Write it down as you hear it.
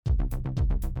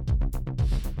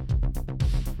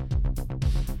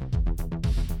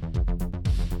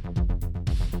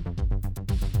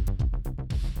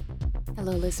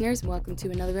Hello, listeners, and welcome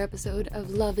to another episode of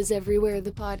Love is Everywhere,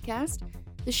 the podcast,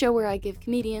 the show where I give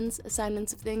comedians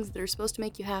assignments of things that are supposed to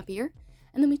make you happier,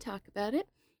 and then we talk about it,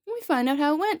 and we find out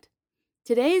how it went.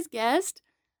 Today's guest,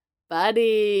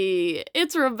 Buddy,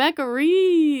 it's Rebecca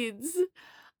Reeds.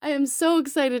 I am so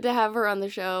excited to have her on the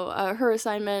show. Her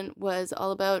assignment was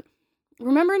all about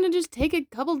remembering to just take a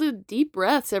couple of deep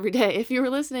breaths every day. If you were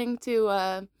listening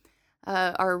to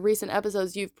our recent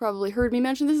episodes, you've probably heard me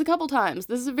mention this a couple times.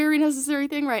 This is a very necessary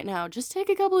thing right now. Just take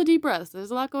a couple of deep breaths.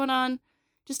 There's a lot going on.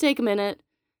 Just take a minute.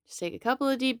 Just take a couple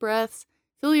of deep breaths.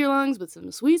 Fill your lungs with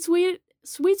some sweet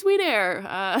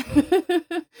air.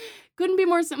 Couldn't be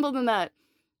more simple than that.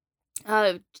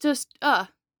 Just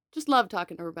love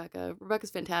talking to Rebecca.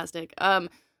 Rebecca's fantastic.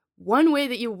 One way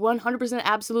that you 100%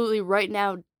 absolutely right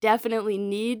now definitely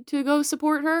need to go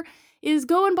support her is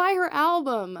go and buy her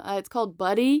album. It's called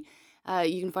Buddy.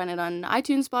 You can find it on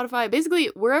iTunes, Spotify, basically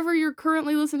wherever you're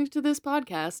currently listening to this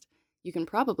podcast, you can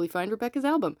probably find Rebecca's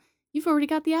album. You've already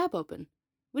got the app open.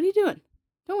 What are you doing?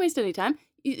 Don't waste any time.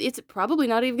 It's probably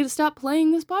not even going to stop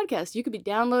playing this podcast. You could be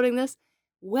downloading this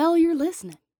while you're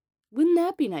listening. Wouldn't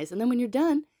that be nice? And then when you're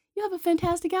done, you have a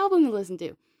fantastic album to listen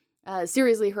to.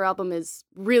 Seriously, her album is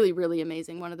really, really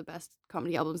amazing. One of the best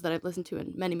comedy albums that I've listened to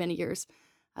in many, many years.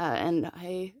 And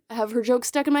I have her jokes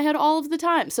stuck in my head all of the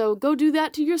time, so go do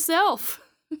that to yourself.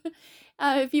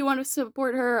 If you want to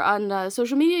support her on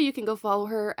social media, you can go follow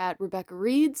her at Rebecca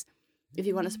Reeds. If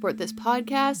you want to support this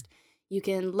podcast, you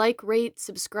can like, rate,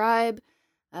 subscribe,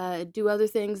 do other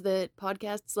things that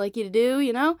podcasts like you to do,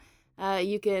 you know?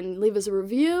 You can leave us a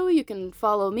review. You can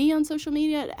follow me on social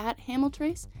media at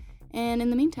Hamiltrace. And in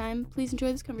the meantime, please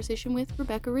enjoy this conversation with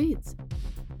Rebecca Reeds.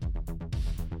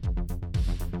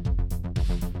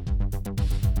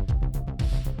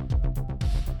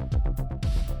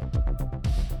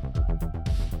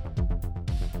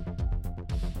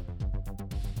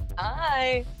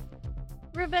 Hi.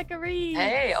 Rebecca Reeds.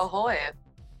 Hey, ahoy.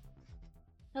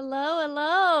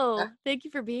 Hello. Thank you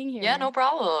for being here. Yeah, no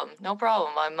problem. No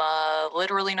problem. I'm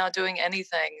literally not doing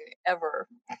anything ever.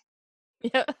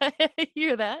 Yeah, I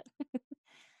hear that.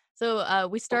 So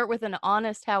we start with an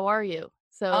honest how are you?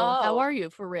 So how are you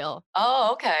for real?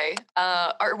 Oh, okay.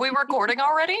 Are we recording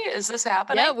already? Is this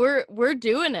happening? Yeah, we're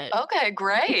doing it. Okay,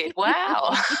 great.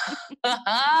 Wow.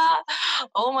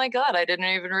 Oh my God, I didn't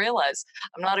even realize.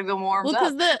 I'm not even warmed Well,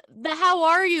 up. because the how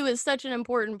are you is such an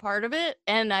important part of it,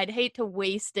 and I'd hate to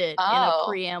waste it in a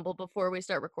preamble before we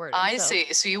start recording. I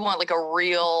see. So you want like a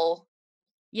real...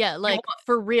 Yeah, like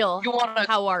for real. You want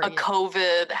how are you? A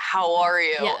COVID, how are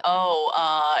you? Yeah.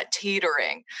 Oh,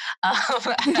 teetering. Yeah,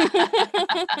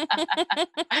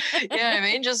 I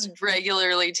mean, just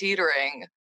regularly teetering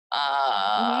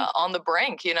on the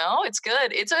brink, you know? It's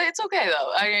good. It's okay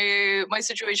though. My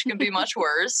situation can be much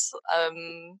worse.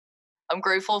 I'm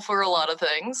grateful for a lot of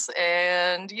things,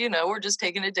 and you know, we're just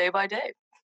taking it day by day.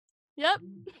 Yep.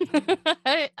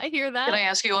 I hear that. Can I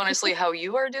ask you honestly how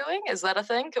you are doing? Is that a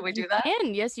thing? Can we do that?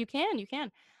 Yes, you can.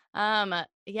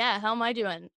 Yeah, how am I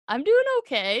doing? I'm doing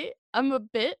okay. I'm a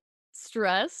bit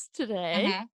stressed today.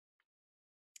 Mm-hmm.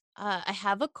 I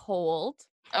have a cold.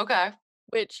 Okay.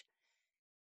 Which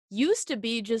used to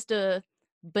be just a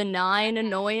benign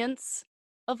annoyance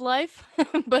of life,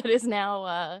 but is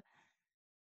now,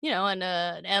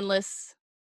 an endless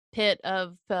pit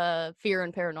of fear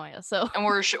and paranoia. So, and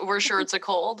we're sure it's a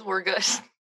cold. We're good.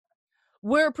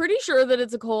 We're pretty sure that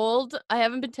it's a cold. I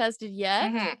haven't been tested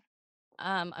yet. Mm-hmm.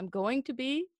 I'm going to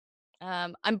be.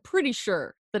 I'm pretty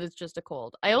sure that it's just a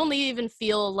cold. I only even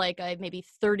feel like I maybe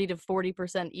 30 to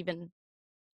 40% even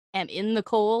am in the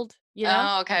cold, you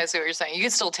know? Oh, okay. I see what you're saying. You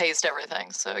can still taste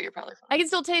everything, so you're probably fine. I can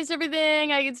still taste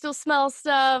everything. I can still smell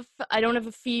stuff. I don't have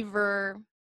a fever.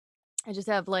 I just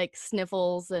have like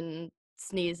sniffles and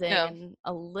sneezing and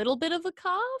a little bit of a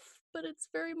cough, but it's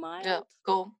very mild. Yeah,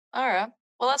 cool. All right.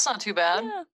 Well, that's not too bad.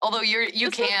 Yeah. Although you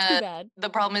It's can't. not too bad. The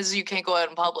problem is you can't go out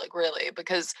in public, really,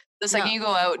 because the second No, you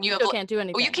go out and you have, can't do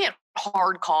anything. well, you can't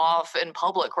hard cough in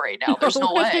public right now. There's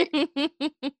no way.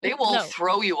 They will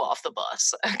throw you off the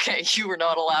bus. Okay, you are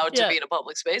not allowed to be in a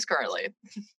public space currently.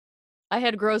 I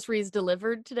had groceries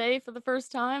delivered today for the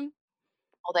first time.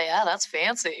 Oh, yeah, that's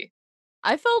fancy.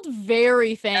 I felt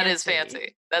very fancy. That is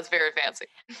fancy. That's very fancy.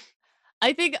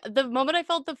 I think the moment I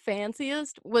felt the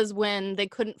fanciest was when they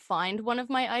couldn't find one of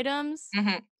my items.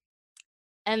 Mm-hmm.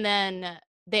 And then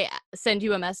they send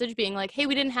you a message being like, hey,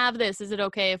 we didn't have this. Is it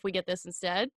okay if we get this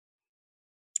instead?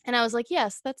 And I was like,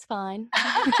 yes, that's fine.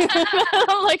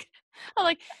 I'm like,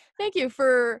 thank you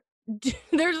for,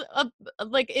 there's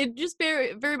it just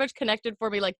very, very much connected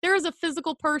for me. Like, there is a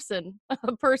physical person,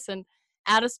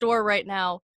 at a store right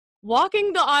now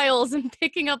walking the aisles and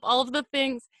picking up all of the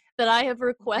things that I have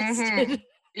requested.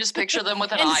 You just picture them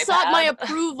with an and iPad. sought my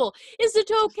approval. Is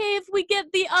it okay if we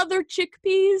get the other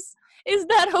chickpeas? Is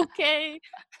that okay,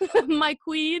 my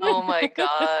queen? Oh my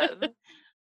god.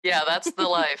 Yeah, that's the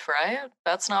life, right?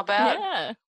 That's not bad.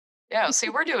 Yeah. Yeah, see,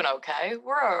 we're doing okay.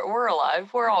 We're alive.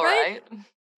 We're all right.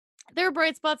 There are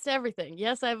bright spots to everything.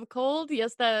 Yes, I have a cold.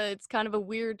 Yes, it's kind of a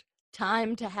weird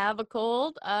time to have a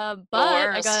cold. But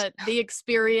I got the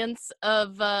experience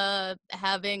of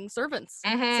having servants.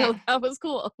 So that was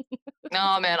cool.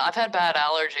 No, man, I've had bad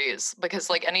allergies because,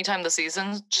 like, anytime the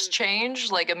seasons just change,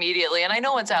 like, immediately, and I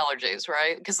know it's allergies,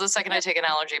 right? Because the second I take an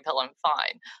allergy pill, I'm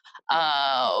fine.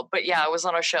 But yeah, I was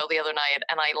on a show the other night,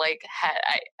 and I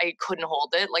couldn't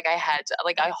hold it. Like, I had to,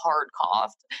 like, I hard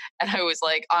coughed, and I was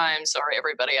like, I'm sorry,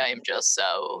 everybody, I am just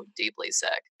so deeply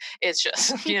sick. It's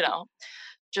just,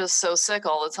 just so sick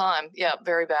all the time. Yeah,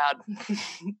 very bad.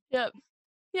 Yep.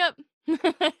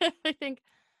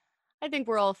 I think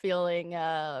we're all feeling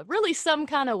really some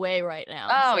kind of way right now.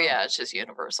 Oh, so. yeah, it's just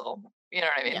universal. You know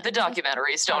what I mean? Yeah, the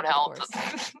documentaries don't help.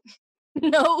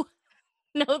 No,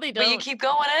 they don't. But you keep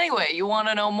going anyway. You want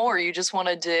to know more. You just want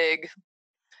to dig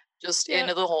just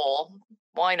into the hole.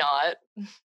 Why not?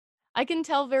 I can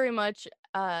tell very much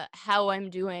how I'm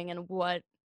doing and what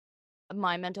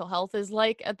my mental health is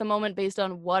like at the moment based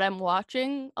on what I'm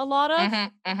watching a lot of.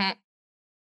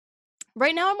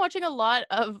 Right now I'm watching a lot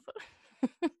of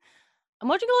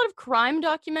crime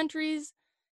documentaries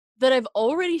that I've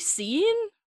already seen.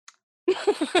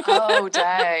 Oh,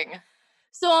 dang.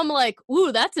 So I'm like,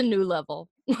 ooh, that's a new level.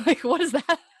 Like, what is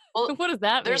that? Well, what does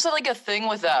that there's mean? like a thing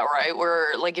with that, right?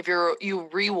 Where like if you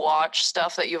rewatch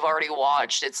stuff that you've already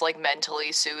watched, it's like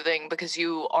mentally soothing because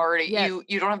you already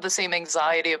you don't have the same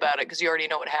anxiety about it because you already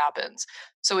know what happens.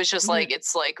 So it's just like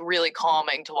it's like really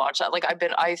calming to watch that. Like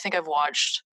I think I've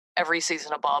watched every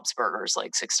season of Bob's Burgers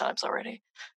like 6 times already.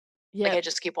 Like I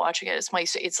just keep watching it. It's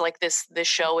like this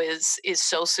show is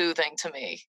so soothing to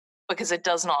me because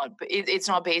it's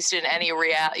not based in any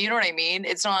reality. You know what I mean?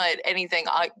 It's not anything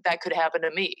that could happen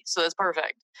to me. So that's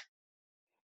perfect.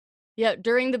 Yeah,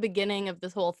 during the beginning of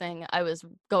this whole thing, I was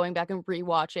going back and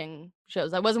rewatching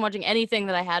shows. I wasn't watching anything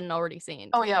that I hadn't already seen.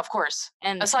 Oh yeah, of course.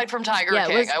 And aside from Tiger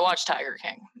King, I watched Tiger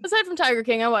King. Aside from Tiger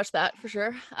King, I watched that for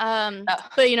sure. But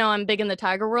I'm big in the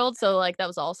tiger world, so like that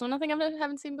was also nothing I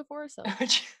haven't seen before. So.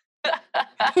 Dude,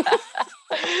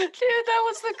 that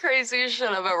was the craziest shit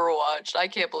I've ever watched. I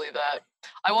can't believe that.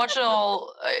 I watched it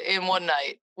all in one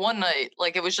night.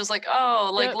 Like it was just like,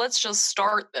 oh, like let's just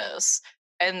start this.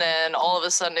 And then all of a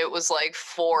sudden it was like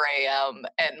 4 a.m.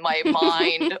 and my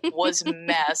mind was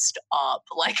messed up.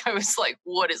 Like I was like,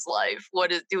 what is life?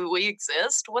 Do we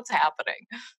exist? What's happening?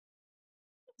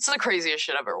 It's the craziest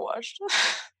shit I've ever watched.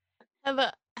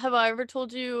 Have I ever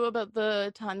told you about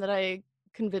the time that I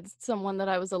convinced someone that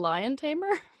I was a lion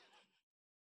tamer?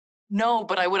 No,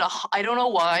 but I don't know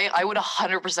why, I would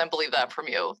 100% believe that from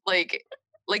you. Like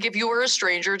if you were a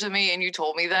stranger to me and you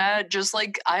told me that, just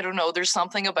like, I don't know, there's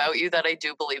something about you that I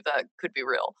do believe that could be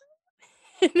real.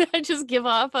 I just give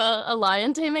off a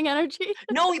lion taming energy?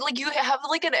 No, like you have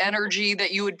like an energy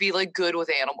that you would be like good with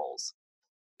animals.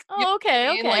 Oh,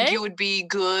 okay. Like you would be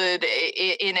good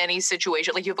in any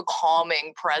situation. Like you have a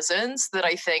calming presence that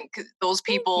I think those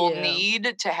people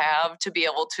need to have to be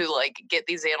able to like get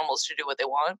these animals to do what they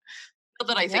want. Not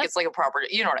that I think it's like a proper,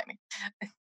 you know what I mean?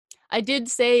 I did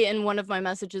say in one of my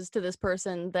messages to this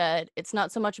person that it's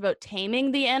not so much about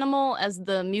taming the animal as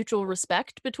the mutual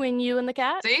respect between you and the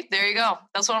cat. See, there you go.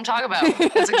 That's what I'm talking about.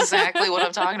 That's exactly what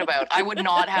I'm talking about. I would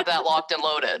not have that locked and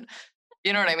loaded.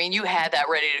 You know what I mean? You had that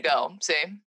ready to go. See?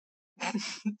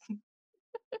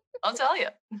 I'll tell you.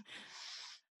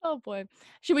 Oh boy.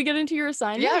 Should we get into your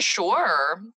assignment? Yeah,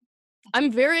 sure.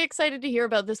 I'm very excited to hear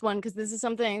about this one because this is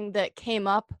something that came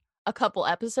up a couple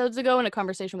episodes ago in a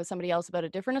conversation with somebody else about a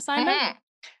different assignment.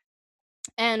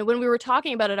 And when we were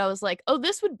talking about it, I was like, oh,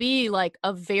 this would be like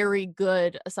a very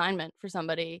good assignment for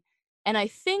somebody. And I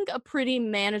think a pretty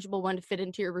manageable one to fit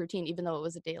into your routine, even though it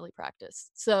was a daily practice.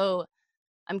 So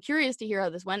I'm curious to hear how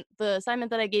this went. The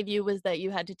assignment that I gave you was that you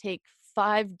had to take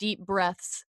 5 deep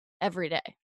breaths every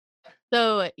day.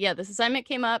 So yeah, this assignment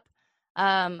came up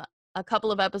a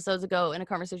couple of episodes ago in a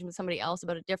conversation with somebody else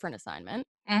about a different assignment.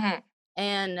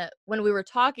 And when we were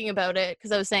talking about it,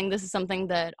 because I was saying this is something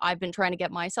that I've been trying to get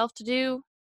myself to do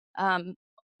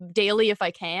daily if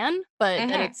I can, but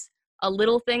that it's a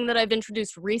little thing that I've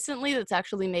introduced recently that's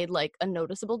actually made like a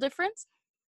noticeable difference.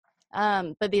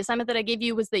 But the assignment that I gave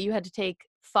you was that you had to take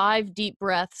 5 deep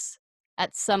breaths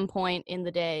at some point in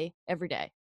the day, every day.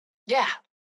 Yeah.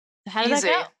 How did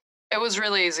that go? It was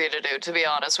really easy to do, to be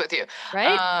honest with you.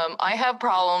 right? I have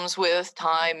problems with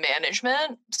time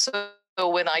management, so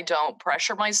when I don't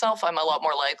pressure myself, I'm a lot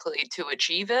more likely to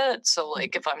achieve it. So,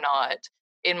 like, Mhm. if I'm not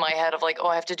in my head of like, oh,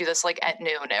 I have to do this like at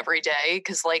noon every day,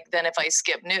 because like then if I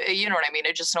skip noon, you know what I mean?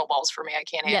 It just snowballs for me. I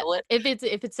can't Yeah, handle it. if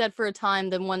it's set for a time,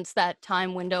 then once that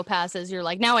time window passes, you're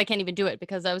like, "Now I can't even do it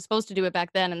because I was supposed to do it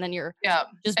back then," and then you're Yeah,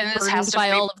 just and this has burdened to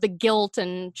by be. all of the guilt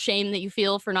and shame that you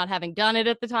feel for not having done it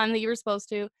at the time that you were supposed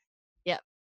to. Yeah.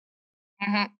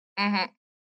 Hmm. Hmm.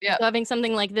 Yeah. So having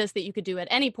something like this that you could do at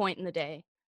any point in the day,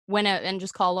 and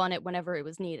just call on it whenever it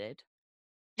was needed.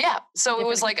 Yeah, so it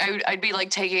was Different like I'd be like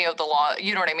taking out the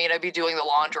you know what I mean? I'd be doing the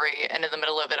laundry, and in the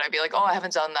middle of it, I'd be like, "Oh, I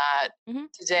haven't done that Mhm,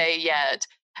 today yet."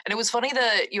 And it was funny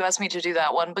that you asked me to do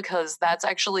that one because that's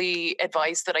actually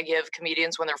advice that I give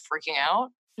comedians when they're freaking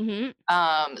out. mhm,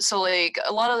 So like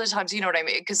a lot of the times, you know what I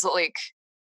mean? Because like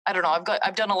I don't know,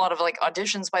 I've done a lot of like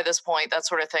auditions by this point, that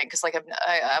sort of thing. Because like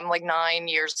I'm like 9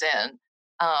 years in.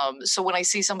 So when I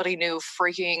see somebody new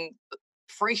freaking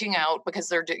out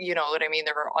because you know what I mean,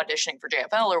 they're auditioning for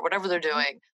JFL or whatever they're mhm,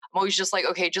 doing. I'm always just like,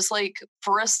 okay, just like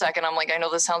for a second, I'm like, I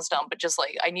know this sounds dumb, but just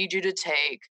like, I need you to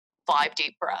take 5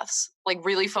 deep breaths, like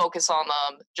really focus on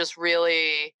them, just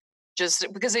really, just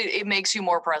because it makes you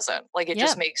more present. Like it yeah,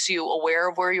 just makes you aware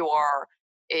of where you are.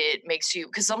 It makes you,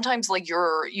 because sometimes like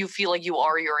you feel like you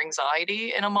are your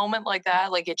anxiety in a moment like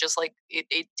that. Like it just like,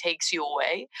 it takes you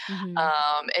away. mhm.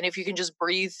 And if you can just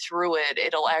breathe through it,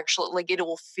 it'll actually like it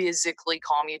will physically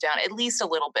calm you down at least a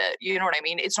little bit. You know what I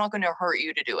mean? It's not going to hurt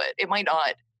you to do it. It might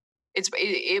not.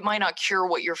 It might not cure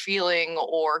what you're feeling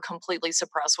or completely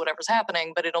suppress whatever's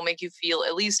happening, but it'll make you feel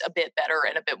at least a bit better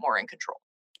and a bit more in control.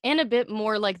 And a bit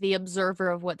more like the observer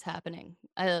of what's happening.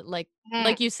 Like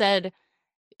Mm, you said,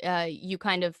 you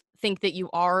kind of think that you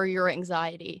are your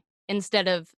anxiety instead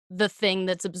of the thing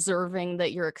that's observing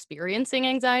that you're experiencing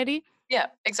anxiety. yeah,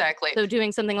 exactly. So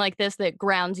doing something like this that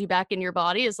grounds you back in your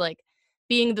body is like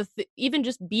being even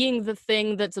just being the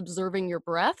thing that's observing your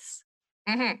breaths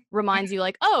Hmm. reminds you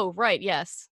like, "Oh, right,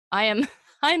 yes. I am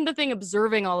I am the thing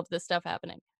observing all of this stuff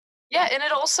happening." Yeah, and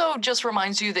it also just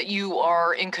reminds you that you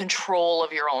are in control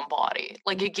of your own body.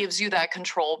 Like Mhm, it gives you that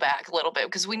control back a little bit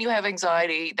because when you have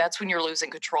anxiety, that's when you're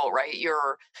losing control, right?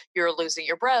 You're losing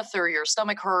your breath or your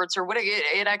stomach hurts or what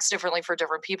it acts differently for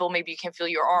different people. Maybe you can feel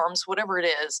your arms, whatever it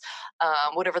is,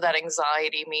 whatever that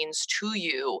anxiety means to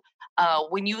you.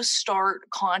 When you start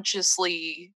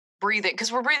consciously breathing,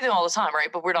 because we're breathing all the time,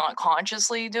 right? But we're not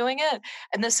consciously doing it.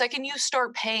 And the second you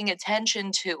start paying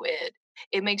attention to it,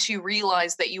 it makes you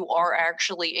realize that you are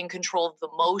actually in control of the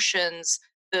motions,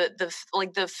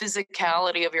 like the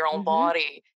physicality of your own mhm,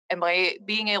 body. And by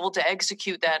being able to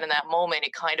execute that in that moment,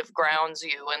 it kind of grounds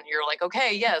you and you're like,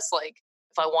 okay, yes, like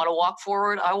if I want to walk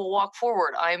forward, I will walk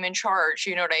forward. I'm in charge.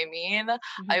 You know what I mean?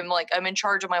 mhm. I'm in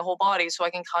charge of my whole body, so I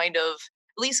can kind of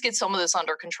at least get some of this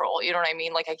under control. You know what I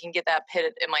mean? Like I can get that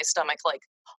pit in my stomach like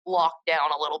locked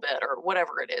down a little bit or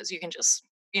whatever it is. You can just,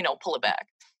 pull it back.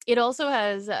 It also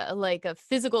has, like, a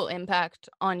physical impact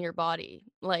on your body.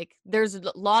 Like, there's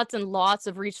lots and lots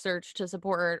of research to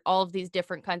support all of these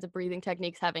different kinds of breathing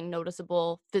techniques having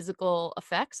noticeable physical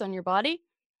effects on your body.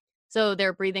 So, there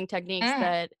are breathing techniques Mm,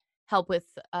 that help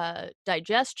with,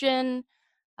 digestion.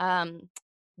 Um,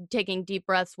 Taking deep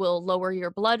breaths will lower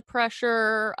your blood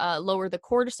pressure, lower the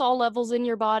cortisol levels in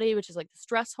your body, which is like the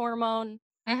stress hormone.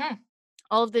 mhm.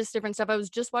 All of this different stuff. I was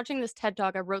just watching this TED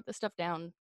Talk. I wrote this stuff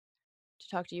down to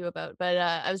talk to you about, but,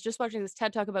 I was just watching this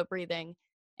TED Talk about breathing,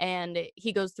 and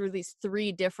he goes through these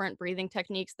 3 different breathing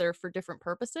techniques that are for different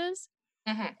purposes,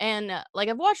 Mhm. and, like,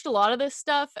 I've watched a lot of this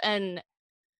stuff, and,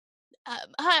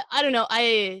 I don't know,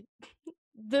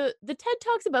 the TED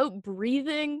Talks about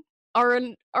breathing are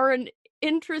an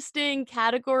interesting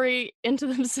category into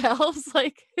themselves,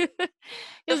 like,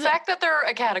 The 'cause fact that they're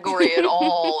a category at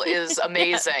all is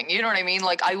amazing, you know what I mean?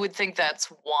 Like, I would think that's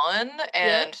one,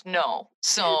 Yeah, and no.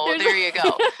 So, there's there you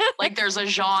go. Like, there's a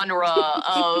genre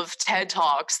of TED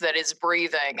Talks that is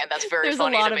breathing, and that's very there's a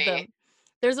funny to lot of me. them.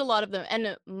 There's a lot of them,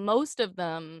 and most of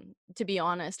them, to be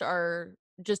honest, are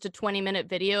just a 20-minute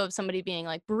video of somebody being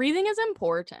like, "Breathing is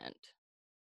important."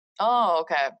 Oh,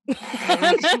 okay.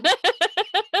 And Mhm.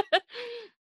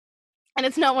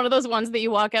 it's not one of those ones that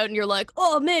you walk out and you're like,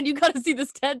 "Oh, man, you gotta see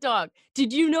this TED Talk.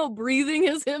 Did you know breathing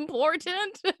is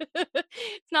important?"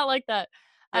 It's not like that.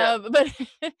 Yeah. But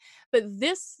but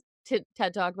this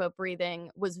TED Talk about breathing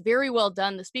was very well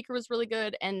done. The speaker was really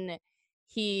good, and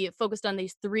he focused on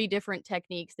these 3 different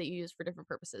techniques that you use for different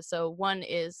purposes. So one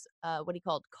is, what he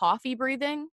called coffee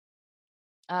breathing,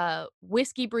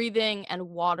 whiskey breathing, and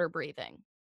water breathing.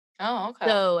 Oh,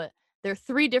 okay. So there are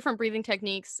 3 different breathing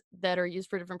techniques that are used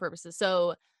for different purposes.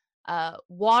 So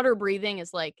Water breathing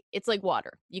is like, it's like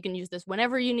water. You can use this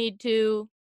whenever you need to,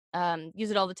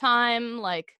 use it all the time,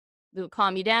 like, it'll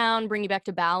calm you down, bring you back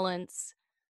to balance.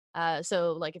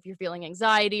 So, like, if you're feeling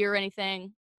anxiety or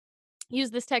anything,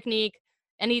 use this technique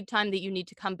anytime that you need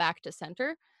to come back to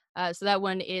center. So that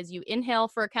one is you inhale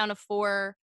for a count of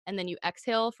 4, and then you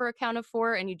exhale for a count of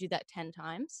 4, and you do that 10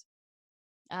 times,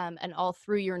 and all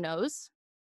through your nose.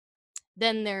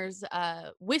 Then there's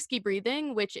whiskey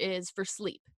breathing, which is for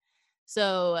sleep.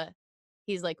 So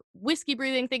he's like, whiskey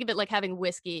breathing, think of it like having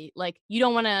whiskey. Like, you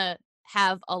don't want to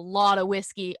have a lot of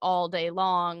whiskey all day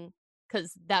long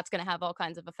because that's going to have all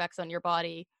kinds of effects on your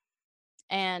body.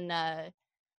 And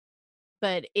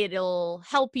but it'll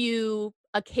help you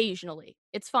occasionally.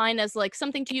 It's fine as like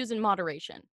something to use in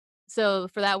moderation. So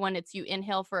for that one, it's you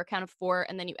inhale for a count of 4,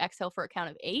 and then you exhale for a count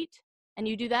of 8, and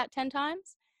you do that 10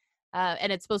 times.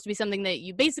 And it's supposed to be something that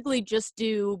you basically just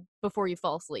do before you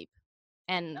fall asleep.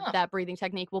 And Huh. that breathing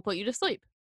technique will put you to sleep,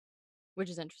 which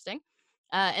is interesting.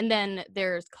 And then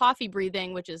there's coffee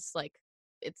breathing, which is like,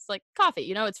 it's like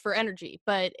coffee, it's for energy,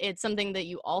 but it's something that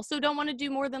you also don't want to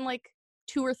do more than like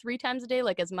 2 or 3 times a day,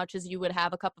 like as much as you would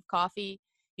have a cup of coffee.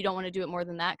 You don't want to do it more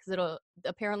than that because it'll,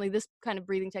 apparently, this kind of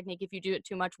breathing technique, if you do it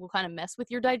too much, will kind of mess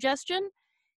with your digestion.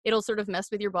 It'll sort of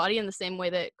mess with your body in the same way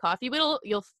that coffee will.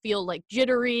 You'll feel like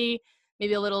jittery,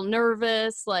 maybe a little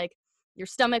nervous, like your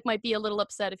stomach might be a little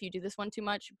upset if you do this one too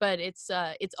much, but it's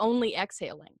only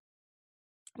exhaling,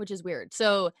 which is weird.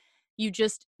 So you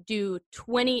just do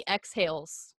 20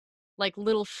 exhales, like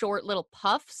little short little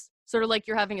puffs, sort of like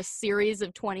you're having a series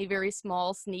of 20 very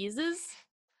small sneezes.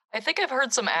 I think I've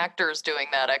heard some actors doing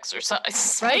that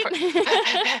exercise. Right? You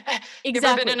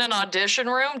ever been Exactly. in an audition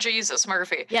room? Jesus,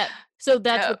 Murphy. Yeah. So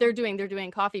that's Yeah. what they're doing. They're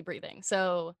doing coffee breathing.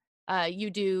 So you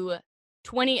do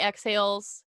 20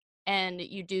 exhales, and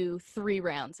you do 3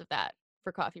 rounds of that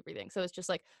for coffee breathing. So it's just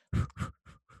like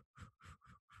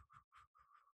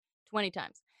 20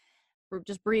 times. We're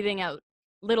just breathing out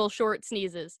little short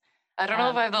sneezes. I don't know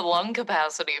if I have the lung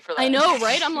capacity for that. I know,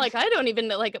 right? I'm like, I don't even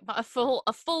know, like a full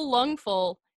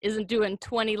lungful isn't doing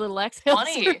 20 little exhales.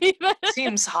 20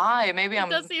 seems high. Maybe It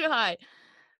does I'm. seem high.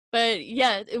 But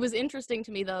yeah, it was interesting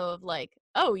to me though of like,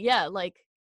 oh yeah, like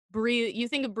breathe. You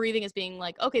think of breathing as being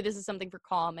like, okay, this is something for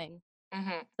calming,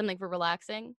 Mhm. something for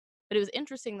relaxing. But it was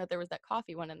interesting that there was that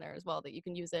coffee one in there as well, that you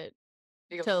can use it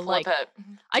You can to flip like, it.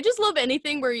 I just love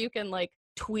anything where you can like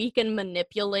tweak and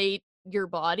manipulate your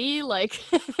body, like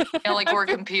Yeah, like we're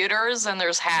computers and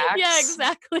there's yeah, hacks.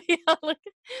 exactly. Like,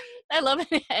 I love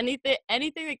anything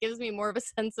that gives me more of a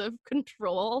sense of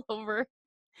control over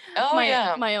Oh my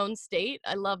yeah. my own state.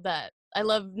 I love that. I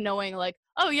love knowing like,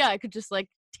 oh yeah, I could just like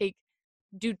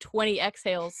do 20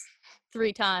 exhales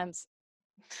 3 times.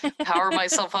 Power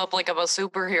myself up like I'm a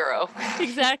superhero.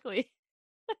 Exactly.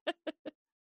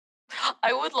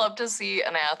 I would love to see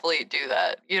an athlete do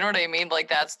that. You know what I mean? Like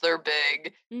that's their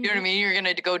big. You know what I Mhm. mean? You're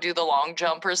gonna go do the long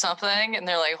jump or something, and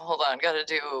they're like, "Hold on, gotta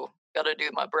do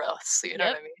my breaths." You know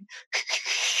Yep. what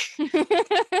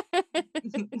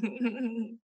I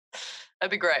mean?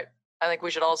 That'd be great. I think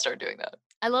we should all start doing that.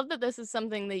 I love that this is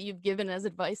something that you've given as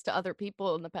advice to other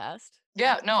people in the past.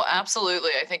 Yeah, no,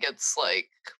 absolutely. I think it's like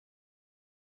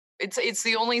it's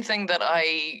the only thing that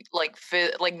I like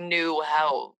knew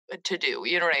how to do.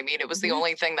 You know what I mean? It was the Mhm.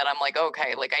 only thing that I'm like,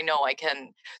 okay, like I know I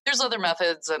can. There's other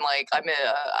methods, and like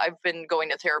I've been going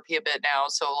to therapy a bit now,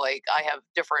 so like I have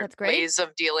different That's great. ways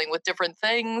of dealing with different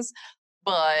things.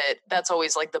 But that's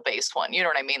always like the base one. You know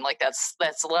what I mean? Like that's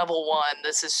level one.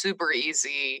 This is super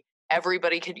easy.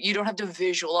 Everybody can. You don't have to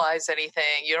visualize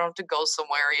anything. You don't have to go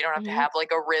somewhere. You don't have to Mhm. have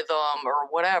like a rhythm or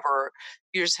whatever.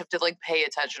 You just have to like pay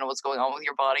attention to what's going on with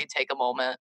your body, take a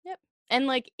moment. Yep. And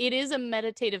like, it is a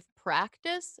meditative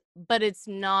practice, but it's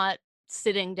not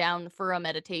sitting down for a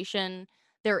meditation.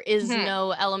 There is Mhm.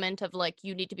 no element of like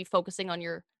you need to be focusing on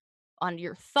your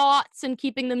thoughts and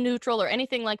keeping them neutral or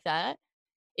anything like that.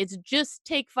 It's just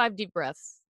take 5 deep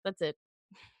breaths. That's it.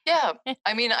 Yeah. And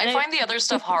I mean, I I find the other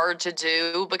stuff hard to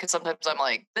do because sometimes I'm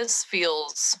like, this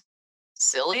feels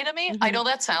silly to me. I Mhm. know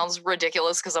that sounds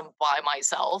ridiculous because I'm by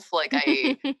myself. Like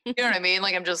you know what I mean?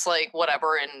 Like I'm just like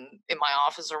whatever in my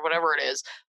office or whatever it is.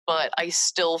 But I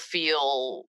still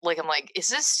feel like I'm like, is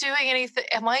this doing anything?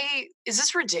 Is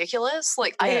this ridiculous?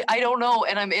 Like Yeah. I don't know.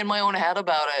 And I'm in my own head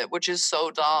about it, which is so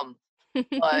dumb.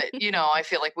 But, I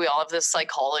feel like we all have this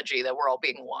psychology that we're all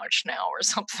being watched now or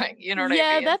something, you know what I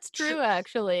Yeah, mean? that's true,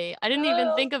 actually. I didn't even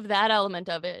Oh. think of that element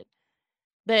of it.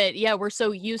 That, yeah, we're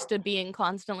so used to being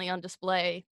constantly on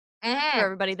display for Mhm.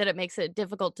 everybody that it makes it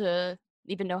difficult to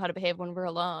even know how to behave when we're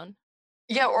alone.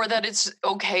 Yeah, or that it's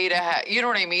okay to you know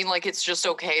what I mean? Like, it's just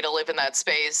okay to live in that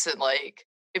space and, like,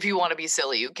 if you want to be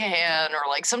silly, you can. Or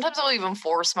like sometimes I'll even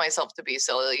force myself to be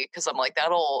silly because I'm like,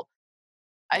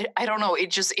 I don't know.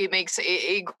 It makes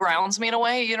it grounds me in a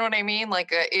way. You know what I mean? Like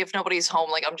if nobody's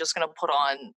home, like I'm just gonna put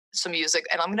on some music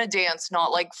and I'm gonna dance,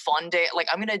 not like fun dance. Like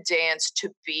I'm gonna dance to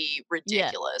be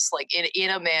Yeah. ridiculous, like in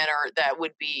a manner that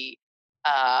would be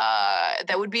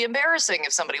embarrassing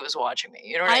if somebody was watching me.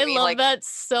 You know what I I mean? love Like, that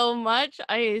so much.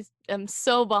 I am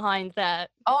so behind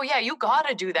that. oh yeah, you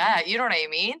gotta do that. You know what I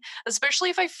mean? Especially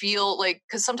if I feel like,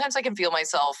 because sometimes I can feel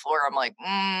myself where I'm like,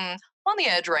 I'm on the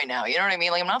edge right now. You know what I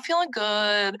mean? Like I'm not feeling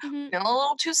good, Mhm. feeling a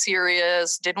little too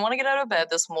serious. Didn't want to get out of bed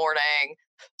this morning.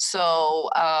 So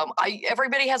I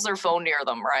everybody has their phone near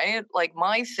them, right? Like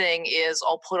my thing is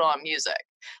I'll put on music.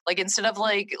 Like instead of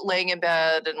like laying in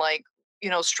bed and like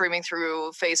streaming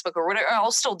through Facebook or whatever,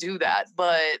 I'll still do that,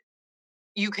 but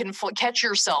you can catch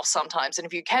yourself sometimes. And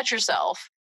if you catch yourself,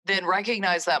 then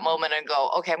recognize that moment and go,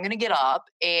 okay, I'm going to get up.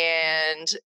 And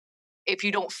if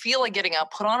you don't feel like getting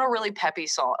up, put on a really peppy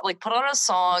song. Like put on a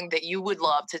song that you would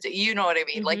love to do. You know what I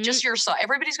mean? Like Mhm. just your song.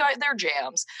 Everybody's got their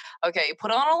jams. Okay,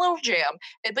 put on a little jam,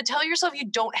 but tell yourself you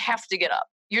don't have to get up.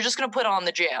 You're just gonna put on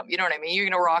the jam. You know what I mean? You're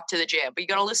gonna rock to the jam, but you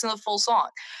gotta listen to the full song.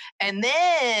 And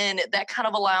then that kind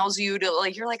of allows you to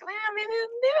like, you're like, man, maybe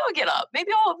I'll get up.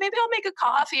 Maybe I'll make a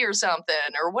coffee or something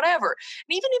or whatever.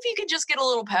 And even if you could just get a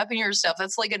little pep in your stuff,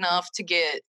 that's like enough to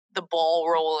get the ball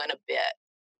rolling a bit.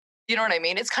 You know what I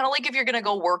mean? It's kind of like if you're gonna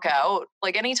go work out.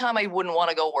 Like anytime I wouldn't want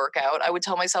to go work out, I would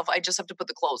tell myself I just have to put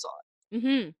the clothes on.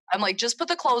 Mhm. I'm like, just put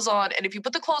the clothes on, and if you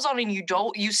put the clothes on and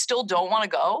you still don't want to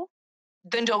go,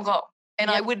 then don't go.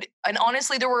 And Yep. and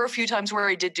honestly, there were a few times where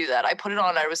I did do that. I put it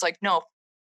on, and I was like, no,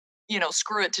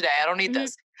 screw it today. I don't need Mhm.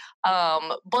 this.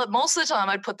 But most of the time,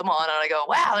 I'd put them on, and I go,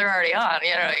 wow, they're already on.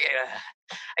 Yeah,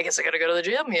 I guess I gotta go to the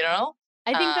gym.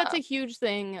 I think that's Uh, a huge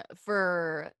thing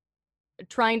for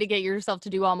trying to get yourself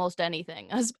to do almost anything,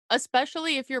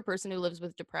 especially if you're a person who lives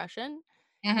with depression.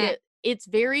 mhm. It's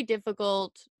very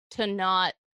difficult to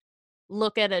not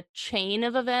look at a chain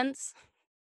of events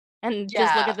and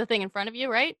just look Yeah. at the thing in front of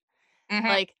you, right? Mhm.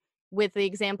 Like, with the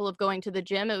example of going to the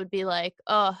gym, it would be like,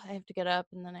 "Oh, I have to get up,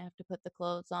 and then I have to put the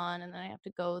clothes on, and then I have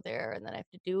to go there, and then I have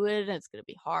to do it, and it's gonna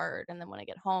be hard, and then when I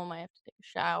get home, I have to take a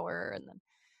shower, and then,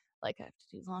 like, I have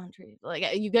to do laundry." Like,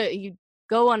 you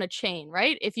go on a chain,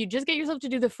 right? If you just get yourself to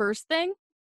do the first thing,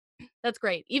 that's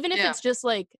great. Even if Yeah. it's just,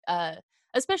 like,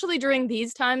 especially during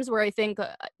these times where I think,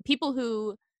 people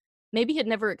who maybe had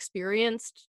never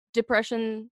experienced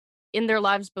depression in their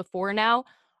lives before now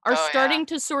are Oh yeah. starting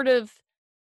to sort of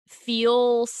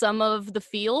feel some of the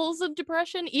feels of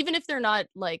depression, even if they're not,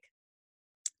 like,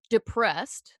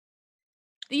 depressed.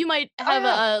 You might Oh have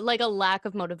yeah. like, a lack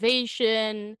of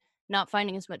motivation, not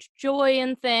finding as much joy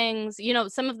in things,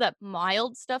 some of that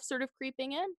mild stuff sort of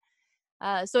creeping in.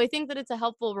 So I think that it's a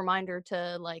helpful reminder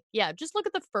to, like, yeah, just look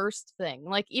at the first thing.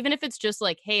 Like, even if it's just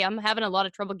like, "Hey, I'm having a lot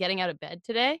of trouble getting out of bed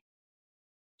today,"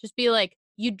 just be like,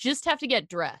 "You just have to get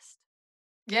dressed."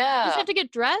 Just have Yeah. to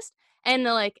get dressed and,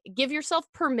 like, give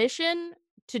yourself permission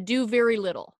to do very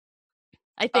little.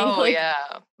 I think, Oh like,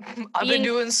 yeah. I've been being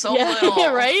doing so yeah,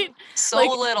 little. right? So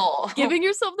Like, little. giving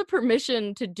yourself the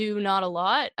permission to do not a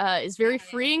lot, is very Mhm.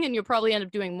 freeing, and you'll probably end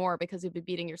up doing more because you'll be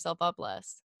beating yourself up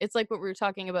less. It's like what we were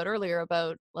talking about earlier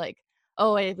about, like,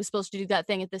 "Oh, I was supposed to do that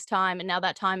thing at this time, and now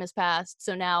that time has passed,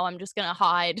 so now I'm just gonna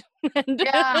hide." And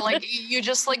Yeah, like you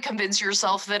just like convince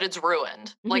yourself that it's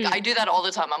ruined. Like I Mhm. do that all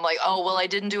the time. I'm like, "Oh, well, I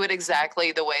didn't do it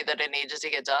exactly the way that it needed to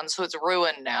get done, so it's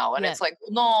ruined now." And Yeah. it's like,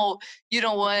 "No, you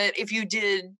know what? If you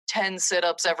did 10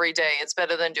 sit-ups every day, it's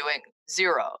better than doing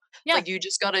 0. Yeah, Like you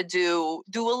just got to do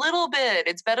a little bit.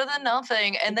 It's better than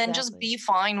nothing, and then just exactly. be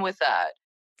fine with that.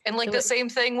 And like So the it same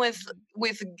thing Mhm.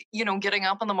 with getting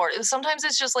up in the morning. Sometimes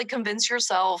it's just like convince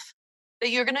yourself that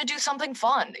you're gonna do something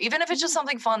fun. Even if it's just Mhm.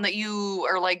 something fun that you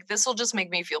are like, "This will just make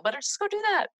me feel better," just go do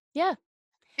that. Yeah,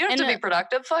 You don't have and, to be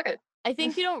productive, fuck it. I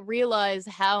think you don't realize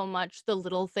how much the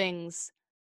little things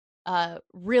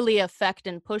really affect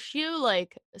and push you,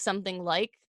 like something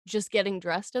like just getting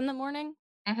dressed in the morning.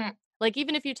 Mhm. Like,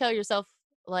 even if you tell yourself,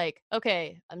 like,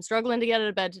 okay, I'm struggling to get out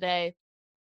of bed today,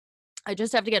 I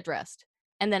just have to get dressed.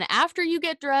 And then after you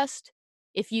get dressed,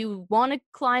 if you want to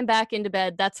climb back into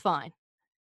bed, that's fine.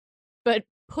 But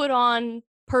put on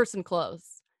person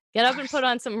clothes. Get up and put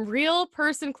on some real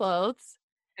person clothes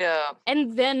Yeah.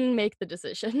 and then make the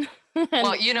decision.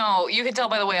 Well, And you can tell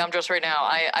by the way I'm dressed right now,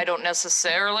 I don't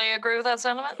necessarily agree with that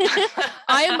sentiment.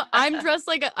 I'm dressed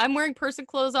like I'm wearing person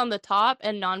clothes on the top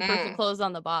and non-person Mm. clothes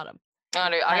on the bottom.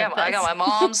 I got That's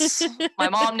my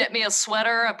mom knit me a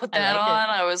sweater, I put I that like it. on,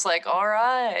 I was like,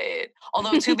 "Alright."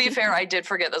 Although to be fair, I did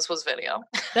forget this was video.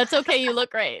 That's okay, you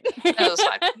look great. It was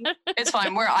fine. It's fine.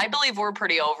 fine. I believe we're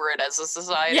pretty over it as a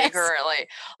society Yes. currently.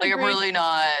 Like, I'm Agreed. really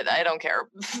not. I don't care.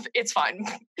 It's fine.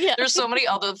 Yeah. There's so many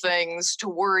other things to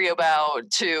worry about.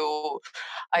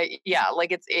 I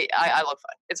look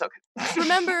fine. It's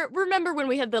okay. Remember when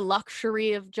we had the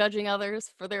luxury of judging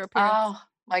others for their appearance? Oh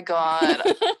my god.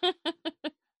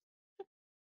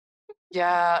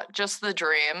 Yeah, just the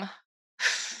dream.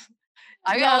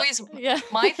 Yeah, yeah.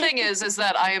 My thing is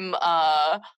that I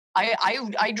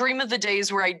dream of the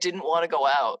days where I didn't want to go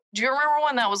out. Do you remember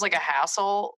when that was like a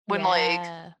hassle? When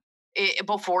Yeah.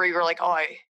 before you were like, oh,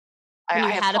 When you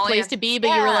I have had a place to be, but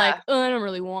you were like, yeah, "Oh, I don't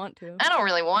really want to." I don't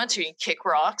really want to. You kick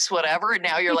rocks, whatever. And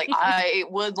now you're like, I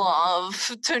would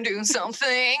love to do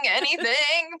something,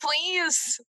 anything,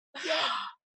 please. Yeah.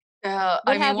 I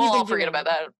What mean, have we'll you been all forget doing? about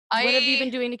that. What have you been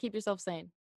doing to keep yourself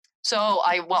sane? So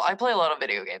I play a lot of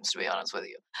video games, to be honest with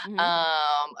you. Mhm.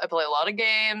 I play a lot of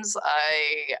games.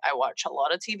 I watch a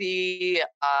lot of TV.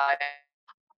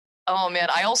 Oh man,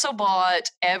 I also bought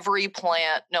every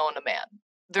plant known to man.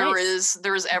 Nice.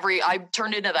 There's every I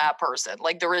turned into that person.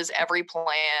 Like there is every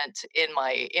plant in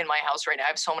my house right now. I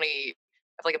have so many.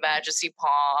 I have like a Majesty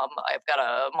palm. I've got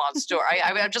a monster.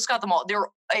 I've just got them all.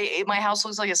 My house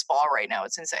looks like a spa right now.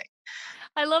 It's insane.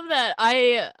 I love that.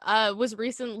 I was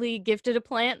recently gifted a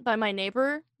plant by my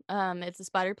neighbor. It's a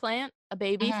spider plant, a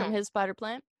baby from Hmm. his spider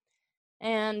plant,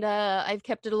 and I've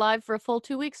kept it alive for a full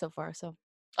 2 weeks so far. So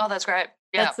Oh, that's great.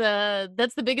 Yeah.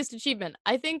 that's the biggest achievement.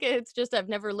 I think it's just I've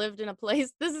never lived in a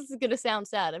place. This is gonna sound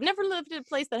sad. I've never lived in a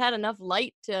place that had enough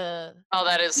light to Oh,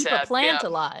 that is keep a sad. plant Yeah.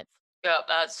 alive. Yep,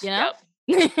 You know?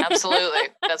 yep, absolutely.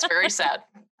 That's very sad.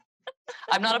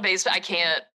 I'm not a basement. I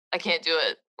can't do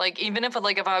it. Like even if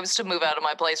I was to move out of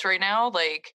my place right now,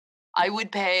 like I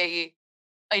would pay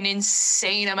an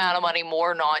insane amount of money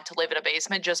more not to live in a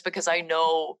basement just because I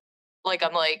know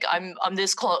I'm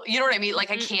this close. You know what I mean?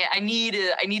 Like I Mhm. can't I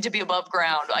need to be above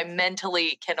ground. I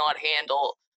mentally cannot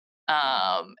handle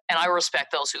and I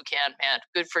respect those who can, man.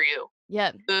 Good for you.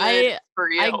 Yeah, Good I for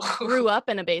I you. grew up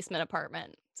in a basement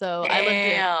apartment. So I lived in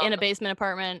Damn. a basement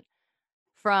apartment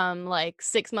from like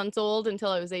 6 months old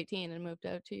until I was 18 and moved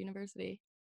out to university.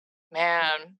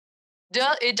 Man.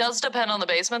 It does depend on the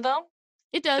basement though.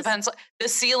 It does. Depends the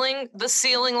ceiling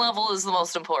level is the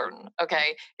most important,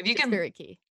 okay? It's very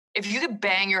key. If you could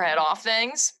bang your head off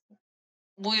things,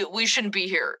 we shouldn't be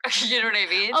here. You know what I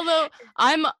mean? Although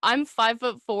I'm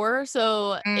 5'4",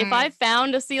 so if I Mm.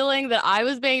 found a ceiling that I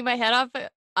was banging my head off it,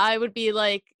 I would be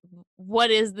like,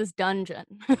 "What is this dungeon?"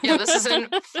 Yeah, this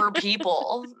isn't for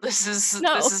people. This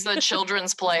No. is the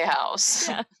children's playhouse.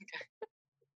 Yeah.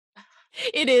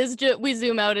 It is we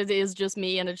zoom out, it is just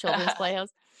me in a children's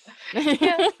playhouse.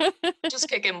 Yeah, just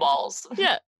kicking balls.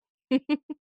 Yeah. No,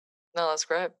 that's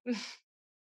great.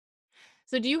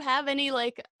 So do you have any,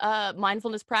 like,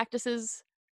 mindfulness practices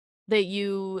that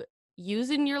you use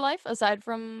in your life aside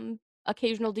from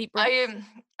occasional deep breaths?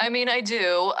 I mean, I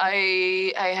do.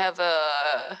 I have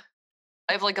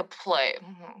like a play.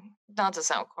 Not to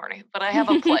sound corny, but I have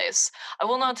a place. I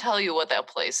will not tell you what that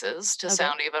place is to Okay.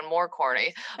 sound even more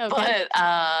corny. Okay. But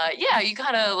yeah, you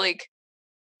kind of like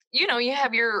you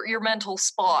have your mental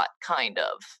spot kind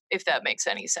of, if that makes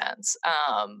any sense.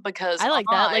 Because I like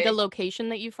that, like a I location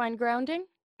that you find grounding.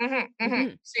 mhm, mhm.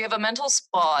 Mhm. So you have a mental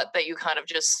spot that you kind of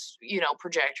just,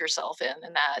 project yourself in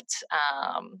and that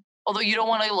although you don't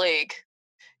want to like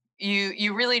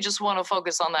you really just want to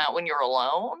focus on that when you're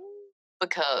alone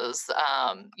because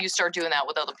you start doing that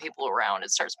with other people around,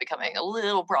 it starts becoming a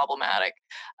little problematic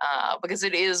because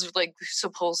it is like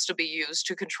supposed to be used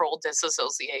to control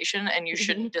disassociation, and you Mhm.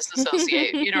 shouldn't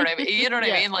disassociate. You know what I mean? You know what I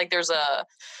Yeah. mean? Like there's a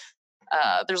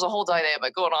whole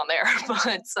dynamic going on there,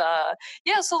 but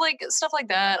yeah. So like stuff like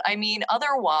that. I mean,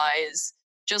 otherwise,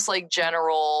 just like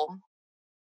general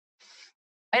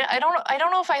I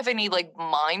don't know if I have any like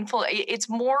mindful it's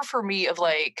more for me of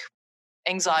like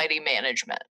anxiety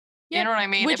management. You Yeah. know what I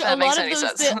mean? Which If that makes any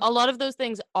sense. a lot of those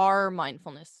things are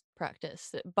mindfulness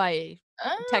practice by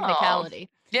Oh. technicality.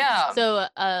 Yeah. So,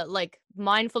 like,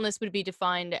 mindfulness would be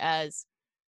defined as,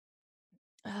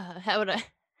 how would I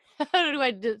how do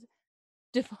I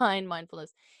define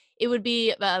mindfulness? It would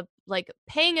be, like,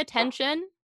 paying attention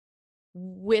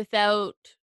without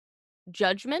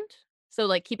judgment, so,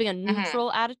 like, keeping a Mhm.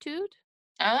 neutral attitude.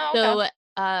 Oh, okay.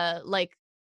 So, like,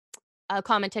 a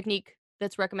common technique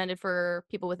that's recommended for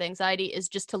people with anxiety is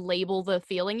just to label the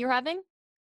feeling you're having.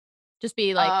 Just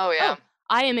be like, Oh, yeah. "Oh,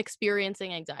 I am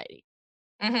experiencing anxiety.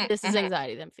 Mhm, This is mhm.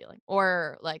 anxiety that I'm feeling."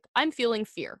 Or, like, "I'm feeling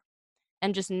fear."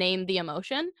 And just name the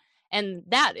emotion, and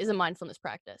that is a mindfulness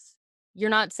practice. You're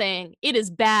not saying, "It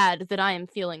is bad that I am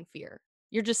feeling fear."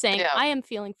 You're just saying, Yeah. "I am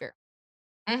feeling fear,"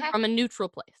 Mhm. from a neutral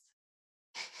place.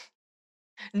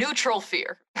 Neutral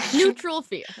fear. Neutral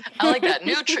fear. I like that.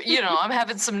 I'm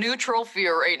having some neutral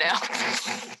fear right now.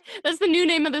 That's the new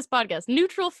name of this podcast.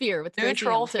 Neutral fear with Tracy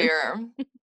Neutral Hamilton. fear.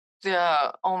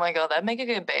 Yeah. Oh my god, that'd make a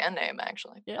good band name,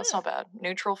 actually. Yeah. That's not bad.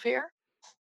 Neutral fear.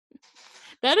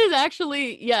 That is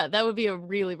actually, yeah, that would be a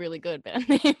really, really good band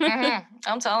name.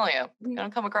 I'm telling you, you're gonna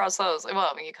come across those. Well,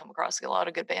 I mean, you come across a lot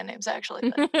of good band names,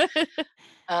 actually. But,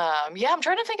 yeah, I'm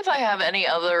trying to think if I have any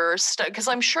other stuff, because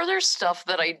I'm sure there's stuff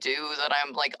that I do that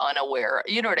I'm like unaware.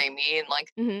 You know what I mean?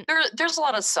 Like Mhm. there's a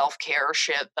lot of self-care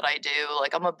shit that I do.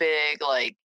 Like I'm a big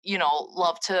like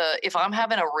love to, if I'm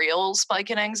having a real spike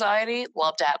in anxiety,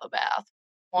 love to have a bath.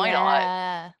 Why not?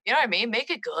 Yeah. You know what I mean? Make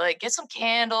it good. Get some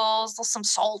candles, some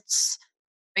salts,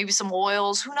 maybe some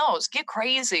oils. Who knows? Get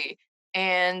crazy.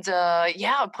 And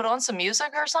yeah, put on some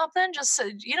music or something. Just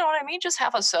you know what I mean? Just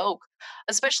have a soak.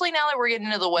 Especially now that we're getting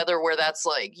into the weather where that's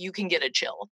like you can get a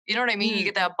chill. You know what I mean? You Mhm.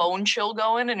 get that bone chill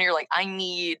going, and you're like, I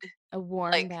need A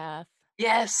warm like bath.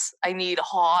 yes, I need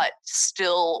hot,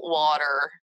 still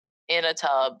water in a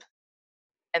tub,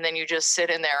 and then you just sit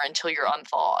in there until you're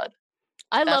unthawed.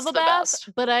 I love That's a the bath, best.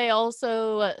 but I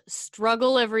also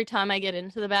struggle every time I get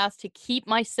into the bath to keep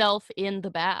myself in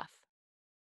the bath.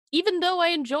 Even though I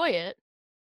enjoy it,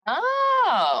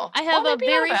 Oh, I well, have a maybe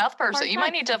you're not a very bath person. hard You might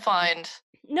time. need to find.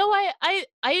 No, I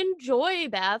enjoy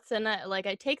baths and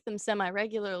I take them semi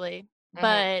regularly, Mhm.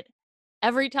 but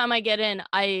every time I get in,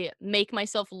 I make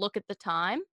myself look at the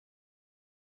time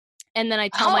and then I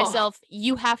tell Oh, myself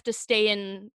you have to stay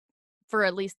in for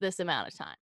at least this amount of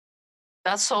time.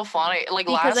 that's so funny. Like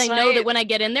Because I last know that night, when I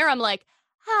get in there, I'm like,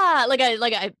 I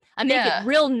make it yeah.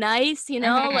 real nice, you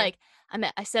know, Mhm. like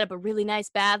I set up a really nice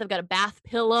bath. I've got a bath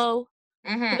pillow for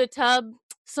Mhm. the tub,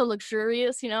 so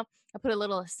luxurious, you know. I put a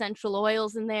little essential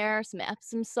oils in there, some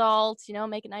Epsom salts, you know,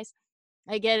 make it nice.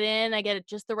 I get in, I get it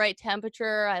just the right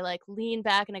temperature. I like lean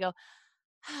back and I go,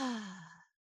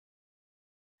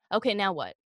 okay, now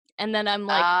what? And then I'm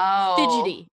like Oh,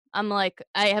 fidgety. I'm like,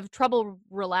 I have trouble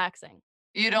relaxing.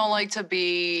 you don't like to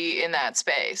be in that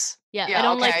space. Yeah, I Yeah,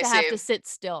 don't okay, like I to have see. to sit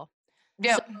still. So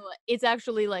Yep. it's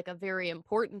actually like a very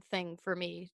important thing for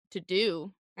me to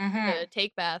do, to Mhm.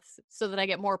 take baths so that I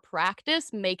get more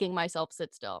practice making myself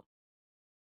sit still.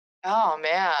 Oh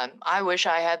man, I wish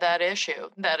I had that issue.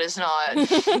 That is not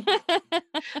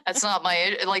that's not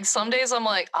like some days I'm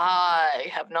like, I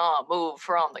have not moved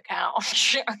from the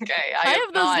couch. Okay, I I have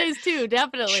have those not days too,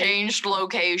 definitely. changed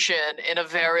location in a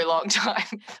very long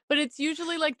time. But it's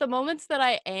usually like the moments that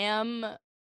I am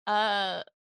uh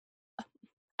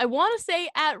I want to say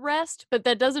at rest, but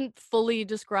that doesn't fully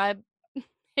describe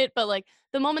it, but like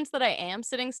the moments that I am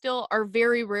sitting still are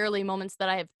very rarely moments that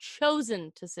I have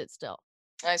chosen to sit still.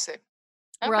 I see.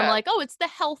 Where I'm Okay. like, "Oh, it's the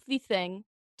healthy thing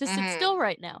to sit Mhm. still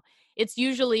right now." It's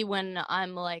usually when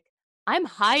I'm like, I'm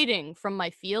hiding from my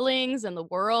feelings and the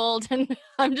world, and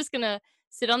I'm just gonna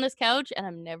sit on this couch and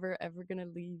I'm never ever gonna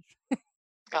leave.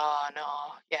 Oh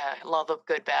no. Yeah, I love a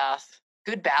good bath.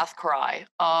 Good bath cry.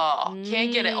 Oh,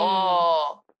 can't get it. Mm.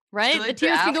 Oh, Right? The good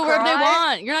tears can bath go wherever they cry.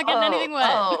 want. You're not getting Oh, anything wet.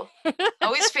 oh. I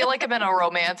always feel like I'm in a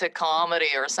romantic comedy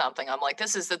or something. I'm like,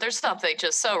 there's something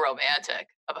just so romantic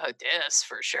about this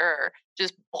for sure.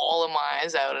 Just bawling my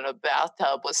eyes out in a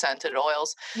bathtub with scented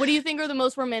oils. What do you think are the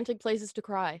most romantic places to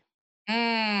cry?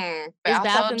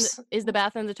 Bathtubs, Is the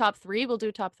bath in the top 3? We'll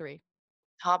do top 3.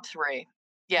 top three.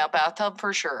 Yeah, bathtub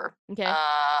for sure. Okay.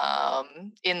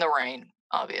 In the rain,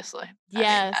 obviously. I mean,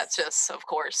 that's Yes. just, of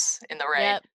course, in the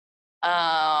rain. Yep.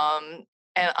 Um,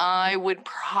 and I would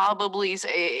probably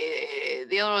say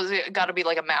the other one's got to be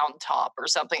like a mountaintop or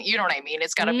something. You know what I mean?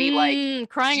 It's got to be like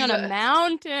Crying you on a got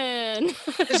mountain.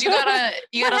 because you What gotta happened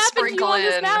to you sprinkle on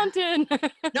this in. mountain?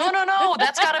 No, no, no.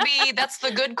 That's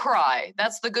the good cry.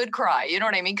 That's the good cry. You know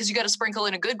what I mean? Because you got to sprinkle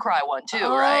in a good cry one too,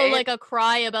 Oh, right? like a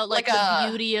cry about, Like like, the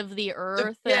beauty of the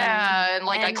earth yeah, and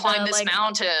like I climbed this like,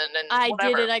 mountain and "I did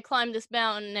it, whatever. I climbed this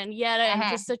mountain, and yet I am Hmm.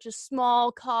 just such a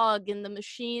small cog in the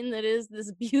machine that is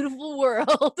this beautiful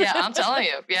world." Yeah, I'm telling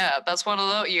you. Yeah, that's one of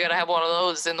those. You got to have one of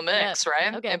those in the Yep. mix,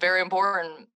 right? Okay. And very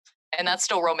important. And that's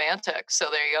still romantic. So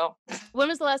there you go. When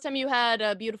was the last time you had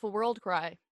a beautiful world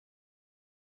cry?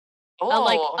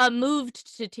 Like, Oh,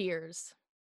 moved to tears?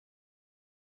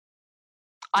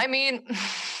 I mean,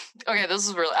 okay, this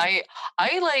is really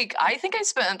I think I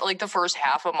spent like the first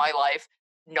half of my life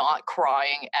not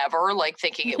crying ever, like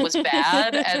thinking it was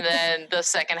bad, and then the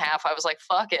second half I was like,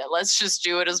 fuck it, let's just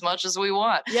do it as much as we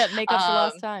want. Yep, make up for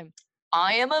lost Um, time.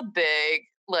 I am a big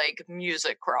like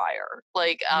music crier.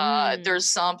 Like Mm. there's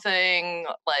something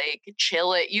like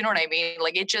chill it, you know what I mean?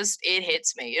 Like it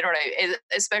hits me. You know what I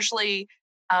especially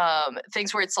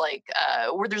things where it's like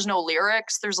where there's no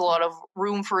lyrics, there's a lot of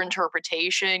room for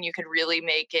interpretation. You could really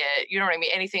make it, you know what I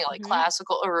mean, anything like Mhm.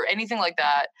 classical or anything like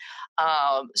that.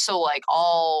 So like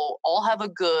I'll have a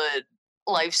good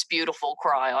life's beautiful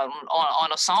cry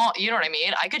on a song, you know what I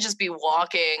mean. I could just be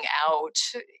walking out,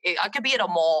 I could be at a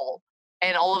mall,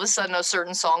 and all of a sudden a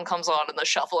certain song comes on in the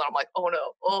shuffle and I'm like, oh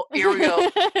no, oh here we go,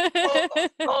 oh,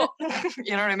 oh.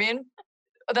 You know what I mean.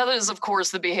 That is, of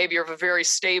course, the behavior of a very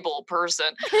stable person.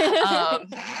 Um,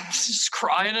 just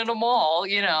crying in a mall,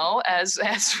 you know, as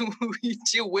we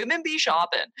do. Women be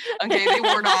shopping. Okay, they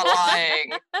were not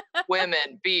lying.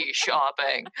 Women be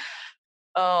shopping.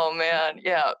 Oh man,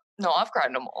 yeah. No, I've cried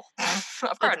in a mall.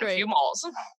 I've cried That's in a few great. malls.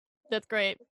 That's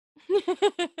great.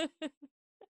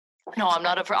 No, I'm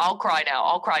not a. I'll cry now.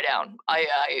 I'll cry down.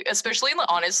 Especially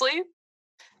honestly,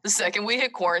 the second we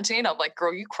hit quarantine, I'm like,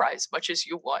 girl, you cry as much as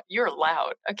you want. You're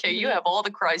allowed. Okay, you Mhm. have all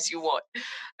the cries you want.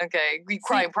 Okay, we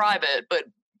cry See, in private, but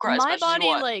cry as my much as you body,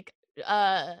 want. like,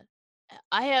 uh,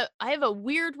 I have a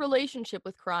weird relationship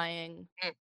with crying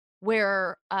Mm.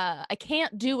 where, I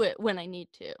can't do it when I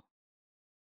need to.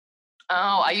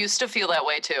 Oh, I used to feel that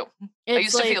way too. I It's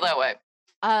used to feel like, that way.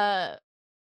 uh,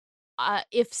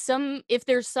 if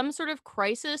there's some sort of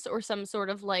crisis or some sort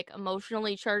of, like,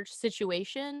 emotionally charged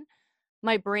situation,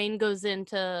 my brain goes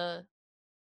into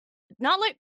not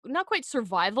like not quite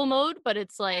survival mode, but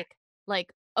it's like,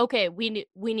 "Okay, we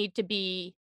need to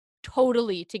be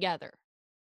totally together."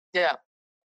 Yeah.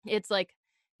 It's like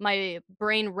my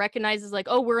brain recognizes like,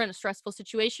 "Oh, we're in a stressful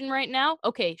situation right now.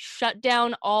 Okay, shut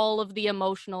down all of the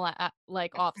emotional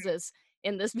like offices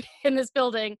in this in this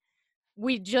building.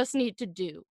 We just need to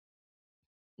do.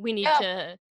 We need Yeah.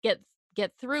 to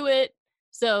get through it.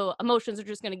 So emotions are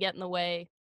just going to get in the way.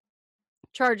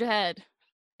 Charge ahead."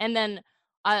 And then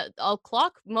I'll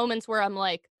clock moments where I'm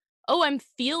like, "Oh, I'm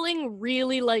feeling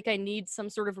really like I need some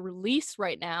sort of release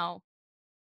right now."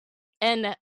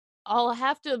 And I'll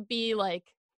have to be,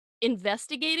 like,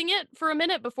 investigating it for a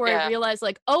minute before I Yeah. realize,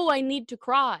 like, "Oh, I need to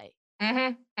cry."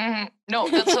 No,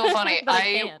 that's so funny. But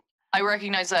I can't. I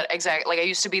recognize that exact, like I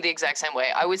used to be the exact same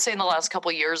way. I would say in the last couple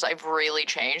years I've really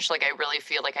changed. Like I really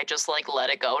feel like I just like let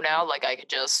it go now. Like I could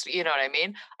just, you know what I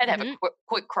mean? I'd have a Mhm.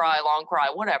 quick cry, long cry,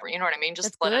 whatever. You know what I mean?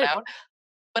 Just That's let it good. out.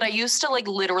 But I used to, like,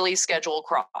 literally schedule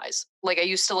cries. Like, I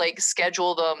used to, like,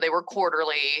 schedule them. They were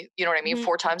quarterly, you know what I mean? Mhm.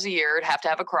 4 times a year, I'd have to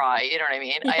have a cry, you know what I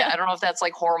mean? Yeah. I don't know if that's,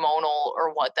 like, hormonal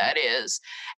or what that is.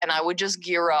 And I would just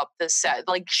gear up the set,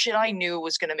 like, shit I knew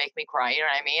was gonna make me cry, you know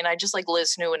what I mean? I just, like,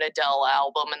 listen to an Adele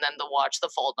album and then to watch The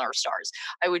Fault in Our Stars.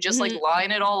 I would just, like, Mhm.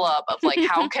 line it all up of, like,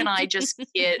 how can I just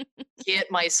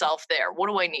get myself there? What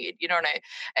do I need? You know what I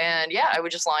and yeah, I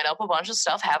would just line up a bunch of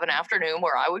stuff, have an afternoon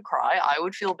where I would cry, I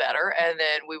would feel better, and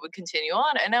then we would continue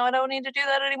on. And now I don't need to do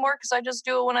that anymore because I just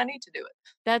do it when I need to do it.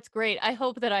 That's great. I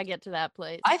hope that I get to that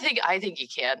place. I think you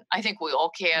can. I think we all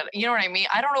can. You know what I mean?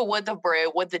 I don't know what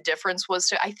the difference was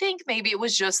to. I think maybe it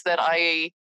was just that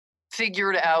I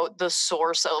figured out the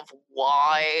source of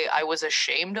why I was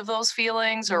ashamed of those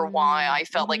feelings or why Mm, I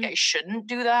felt like mhm. I shouldn't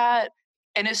do that.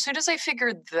 And as soon as I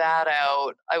figured that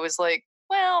out, I was like,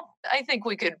 well, I think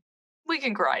we can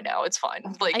cry now. It's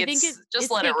fine. Like I think it's just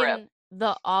it's let it rip. taken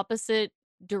the opposite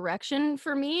direction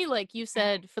for me. Like you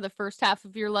said, for the first half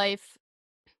of your life,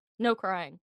 no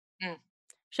crying. Mm.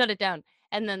 Shut it down.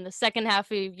 And then the second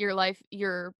half of your life,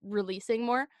 you're releasing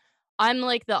more. I'm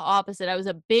like the opposite. I was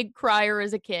a big crier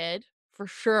as a kid, for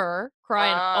sure,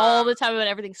 crying all the time about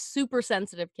everything, super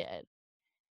sensitive kid.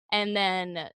 And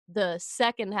then the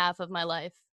second half of my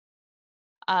life,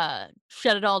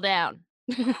 shut it all down.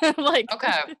 Like,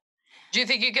 Okay. Do you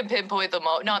think you can pinpoint the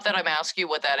not that I'm asking you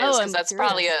what that is, oh, because I'm that's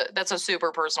probably curious. that's a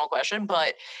super personal question,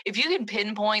 but if you can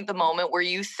pinpoint the moment where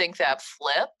you think that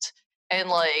flipped and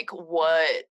like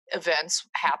what events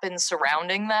happened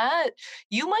surrounding that,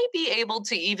 you might be able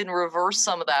to even reverse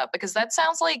some of that because that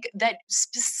sounds like that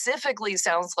specifically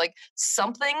sounds like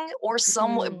something or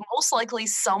some Mm, most likely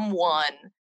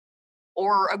someone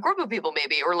or a group of people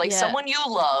maybe or like yeah. someone you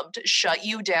loved shut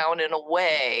you down in a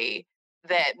way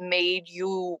that made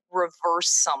you reverse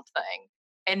something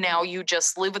and now you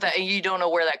just live with that and you don't know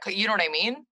where that you know what I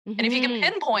mean. And if you can Mhm.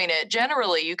 pinpoint it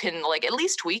generally you can like at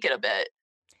least tweak it a bit.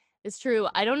 It's true.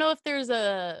 I don't know if there's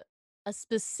a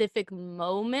specific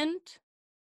moment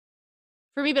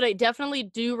for me, but I definitely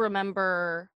do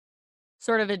remember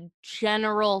sort of a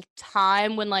general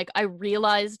time when, like, I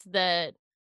realized that,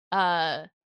 uh,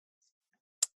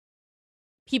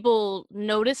 people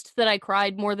noticed that I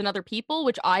cried more than other people,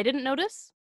 which I didn't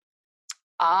notice.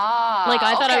 Like,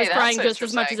 I Ah, thought I okay, was that's crying just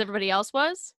as much as interesting. everybody else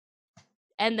was,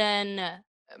 and then,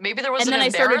 Maybe there was And an then I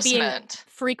started being embarrassment.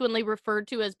 frequently referred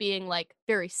to as being, like,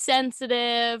 very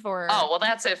sensitive Oh, or well,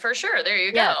 that's it for sure. There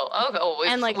you yeah, go. Oh,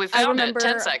 and, like, we I found it.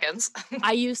 10 remember seconds.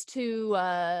 I used to,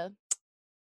 uh,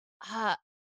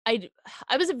 I d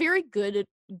I was a very good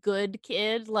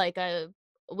kid, like, I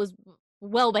was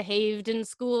well behaved in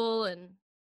school and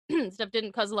stuff,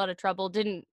 didn't cause a lot of trouble,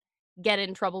 didn't get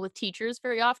in trouble with teachers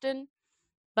very often,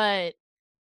 but,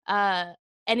 uh,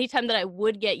 anytime that I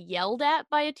would get yelled at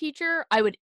by a teacher, I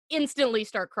would instantly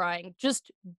start crying,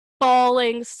 just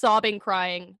bawling, sobbing,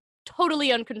 crying,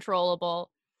 totally uncontrollable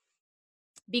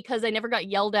because I never got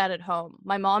yelled at home.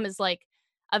 My mom is, like,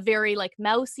 a very, like,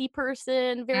 mousy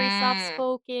person, very Mm.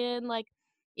 soft-spoken, like,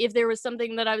 if there was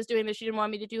something that I was doing that she didn't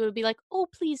want me to do, it would be like, "Oh,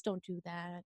 please don't do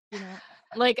that," you know?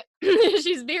 Like,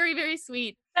 she's very, very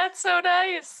sweet. That's so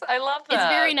nice. I love It's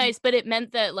very that. nice, but it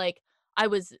meant that, like, I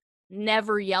was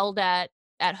never yelled at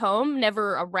home,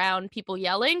 never around people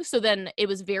yelling, so then it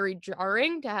was very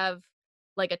jarring to have,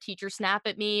 like, a teacher snap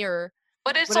at me or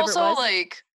But it's whatever it also was.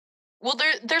 like, well,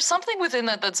 there's something within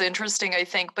that that's interesting, I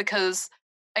think, because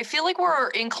I feel like we're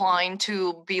inclined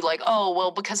to be like, oh,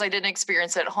 well, because I didn't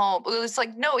experience it at home. Well, it's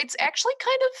like, no, it's actually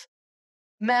kind of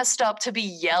messed up to be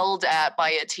yelled at by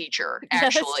a teacher, Yeah,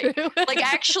 that's true. actually. Like,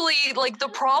 actually, like, the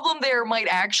problem there might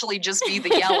actually just be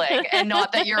the yelling and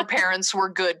not that your parents were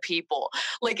good people.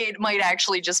 Like, it might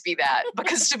actually just be that.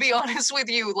 Because to be honest with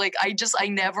you, like, I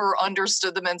never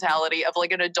understood the mentality of,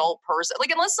 like, an adult person.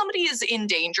 Like, unless somebody is in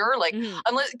danger, like, Mhm.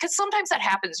 unless, because sometimes that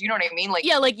happens, you know what I mean?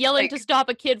 Yeah, like yelling Like, to stop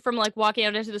a kid from, like, walking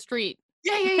out into the street.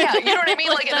 yeah, yeah, yeah. You know what I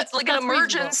mean? Like, Like an that's reasonable.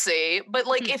 emergency, but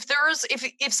like Mhm.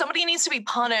 if somebody needs to be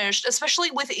punished, especially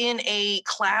within a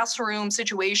classroom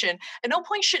situation, at no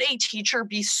point should a teacher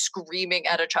be screaming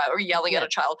at a child or yelling at Yeah, a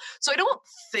child. So I don't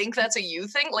think that's a you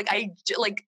thing. Like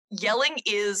yelling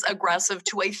is aggressive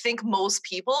to I think most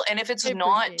people, and if I it's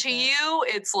not appreciate to that. you,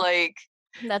 it's like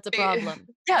That's a Eh, problem.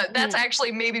 yeah, that's Mhm.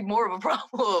 actually maybe more of a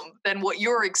problem than what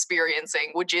you're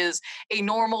experiencing, which is a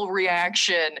normal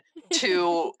reaction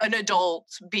to an adult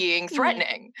being Mhm.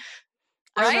 threatening,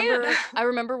 I right? remember I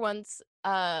remember once,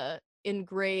 in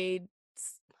grade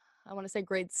s I wanna say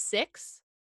grade 6?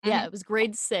 Yeah, Mhm. it was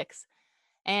grade 6,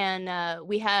 and,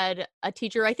 we had a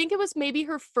teacher, I think it was maybe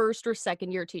her 1st or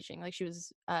 2nd year teaching, like, she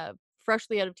was,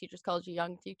 freshly out of teacher's college, a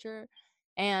young teacher,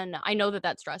 and I know that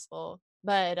that's stressful,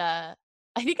 but,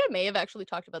 I think I may have actually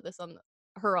talked about this on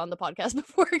her on the podcast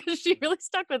before because she really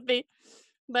stuck with me,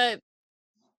 but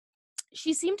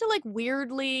she seemed to, like,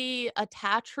 weirdly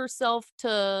attach herself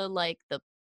to, like, the,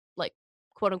 like,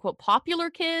 quote, unquote, "popular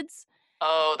kids"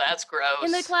 Oh, that's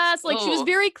in the gross. class, like, she was Ooh,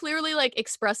 very clearly, like,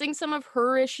 expressing some of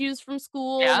her issues from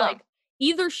school, yeah. like,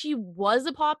 either she was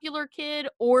a popular kid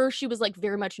or she was, like,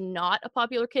 very much not a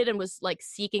popular kid and was, like,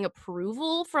 seeking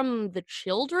approval from the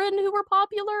children who were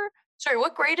popular. Sorry,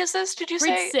 what grade is this, did you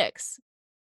Grade say? 6.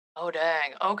 Oh,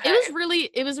 dang, It was okay. really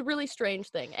it was a really strange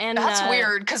thing, and, That's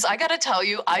weird because I gotta tell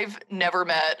you, I've never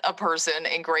met a person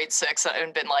in grade 6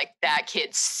 and been like, "That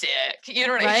kid's sick." You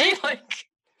know what I mean? right? Like,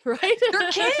 Right? they're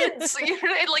kids, you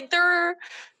know, like, they're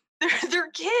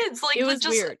kids, like, It the was just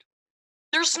weird.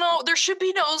 there should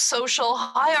be no social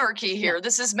hierarchy No. here.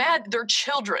 This is mad. They're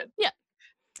children. Yeah.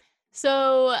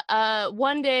 So,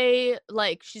 one day,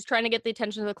 like, she's trying to get the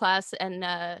attention of the class and,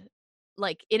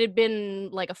 like, it had been,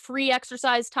 like, a free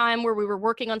exercise time where we were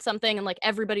working on something and, like,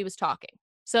 everybody was talking.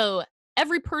 So,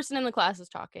 every person in the class is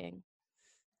talking,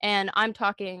 and I'm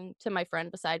talking to my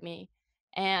friend beside me,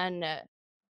 and,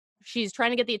 she's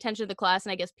trying to get the attention of the class,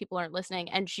 and I guess people aren't listening,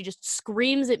 and she just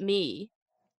screams at me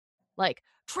like,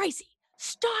 "Tracy,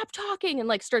 stop talking," and,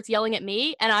 like, starts yelling at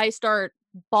me, and I start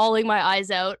bawling my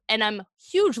eyes out, and I'm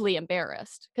hugely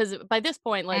embarrassed because by this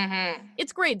point, like, Mhm.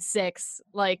 it's grade 6,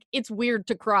 like, it's weird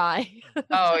to cry.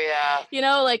 Oh, yeah. You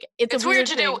know, like, it's a It's weird weird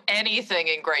to do thing. anything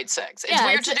in grade 6. It's Yeah,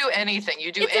 weird to do anything.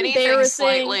 You do it's anything embarrassing,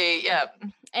 slightly yeah.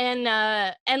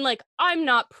 and, like, I'm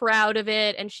not proud of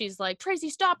it, and she's like, "Tracy,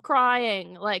 stop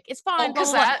crying, like, it's Oh, fine, blah,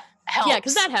 because blah, blah." that Yeah,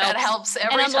 because helps. that That helps, helps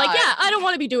and every I'm like, "Yeah, time. I don't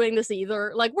wanna be doing this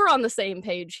either, like, we're on the same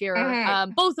page here,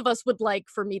 Mhm. both of us would like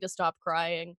for me to stop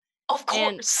crying." Of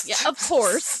And yeah, course. of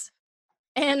course,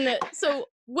 and so,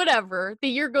 whatever, the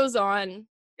year goes on,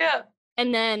 Yeah.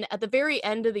 and then at the very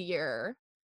end of the year,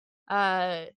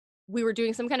 uh, we were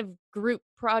doing some kind of group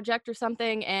project or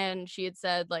something, and she had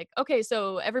said, like, "Okay,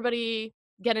 so everybody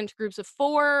get into groups of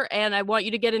 4, and I want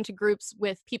you to get into groups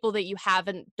with people that you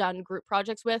haven't done group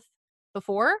projects with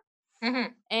before."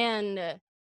 Mhm. And,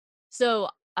 so,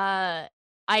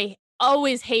 I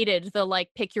always hated the,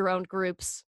 like, pick your own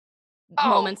groups Oh,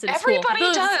 moments in school.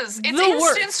 everybody does. It's The instant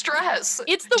worst. stress.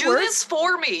 It's the Do worst. this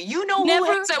for me. You know who Never.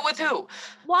 hangs out with who.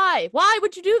 Why? Why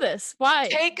would you do this? Why?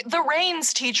 Take the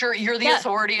reins, teacher. You're the Yeah.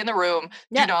 authority in the room.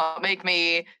 Yeah. Do not make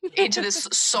me into this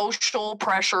social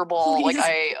pressure ball. Like Please.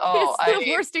 It's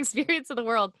the worst experience in the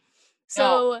world. no,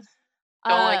 So,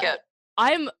 don't like it.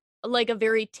 I'm like a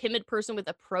very timid person with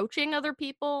approaching other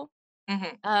people,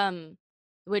 Hmm.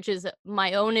 which is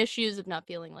my own issues of not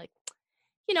feeling like,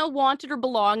 wanted or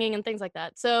belonging and things like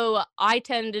that. So I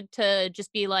tended to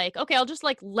just be like, okay, I'll just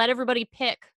like let everybody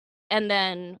pick, and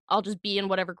then I'll just be in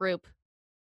whatever group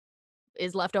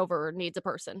is left over or needs a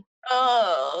person.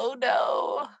 Oh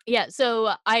no. Yeah,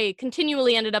 so I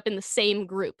continually ended up in the same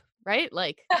group, right?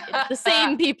 Like, it's the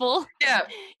same people. Yeah.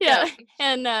 Yeah, Yeah.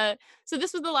 and, so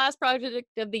this was the last project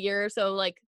of the year, so,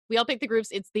 like, we all picked the groups,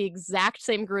 it's the exact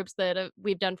same groups that,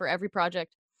 we've done for every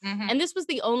project, Hmm. and this was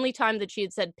the only time that she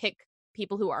had said, "Pick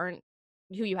people who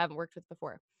you haven't worked with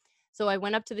before." So I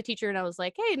went up to the teacher and I was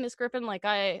like, "Hey, Miss Griffin, like,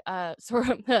 I,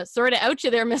 sorry to out you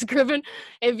there, Miss Griffin.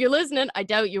 If you're listening, I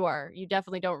doubt you are. You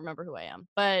definitely don't remember who I am,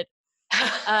 but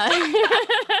uh,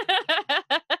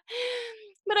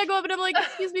 but I go up and I'm like,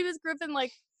 "Excuse me, Miss Griffin,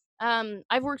 like,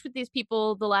 I've worked with these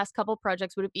people the last couple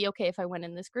projects. Would it be okay if I went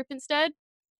in this group instead?"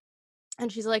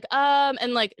 And she's like,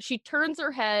 and like she turns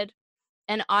her head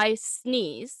and I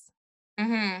sneeze.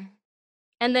 Hmm.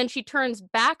 And then she turns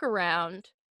back around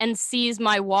and sees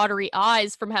my watery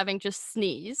eyes from having just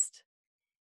sneezed.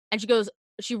 And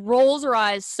she rolls her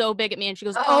eyes so big at me and she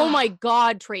goes, "Oh Oh, my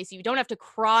God, Tracy, you don't have to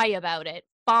cry about it.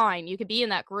 Fine, you could be in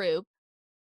that group."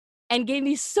 And gave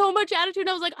me so much attitude.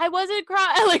 I was like, "I wasn't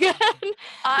crying."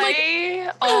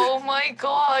 Like, oh my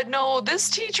God, no, this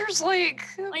teacher's like,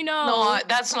 I no, know.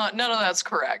 none of that's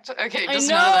correct. Okay, I just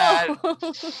none of that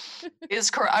know.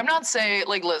 is correct. I'm not saying,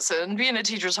 like, listen, being a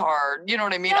teacher's hard. You know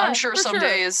what I mean? I'm Yeah, sure for some sure.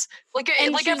 days,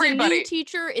 And like she's a new everybody,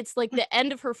 teacher. It's like the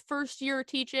end of her first year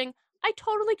teaching. I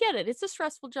totally get it. It's a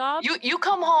stressful job. you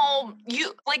come home,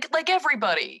 you like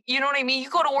everybody. You know what I mean? You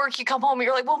go to work, you come home, and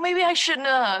you're like, well, maybe I shouldn't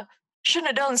have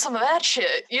done some of that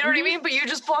shit. You know what I Mhm. mean? But you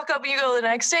just walk up and you go the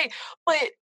next day.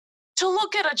 But to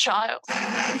look at a child,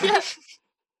 Yeah.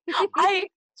 I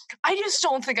I just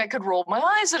don't think I could roll my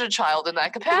eyes at a child in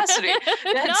that capacity.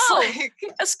 That's No. like,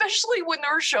 especially when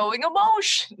they're showing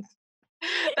emotion.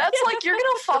 That's like you're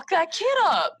gonna fuck that kid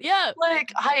up. Yeah.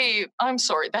 Like I'm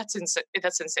sorry, that's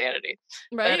insanity.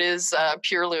 That Right? is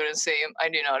pure lunacy. I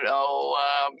do not know.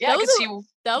 Yeah, That was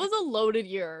that was a loaded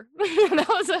year. That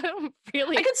was a I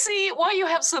really could see why you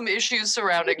have some issues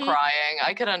surrounding Mhm. crying.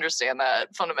 I could understand that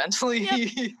Yep.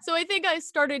 fundamentally. So I think I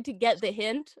started to get the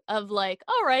hint of like,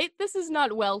 all right, this is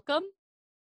not welcome.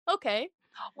 Okay.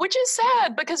 Which is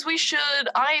sad because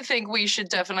I think we should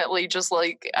definitely just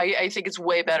like, I think it's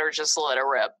way better just to let it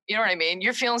rip. You know what I mean?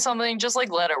 You're feeling something, just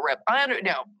like let it rip.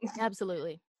 No,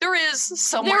 Absolutely. there is There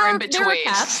somewhere in are there are between.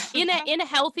 caps in a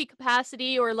healthy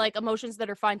capacity or like emotions that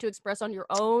are fine to express on your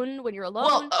own when you're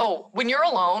Well, alone. oh, when you're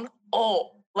alone,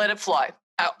 oh, let it fly.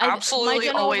 My Absolutely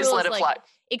general always rule let is it like fly.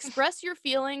 express your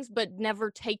feelings but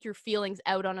never take your feelings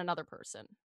out on another person.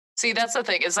 See, that's the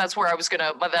thing, is that's where I was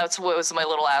gonna, but that's what was my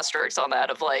little asterisk on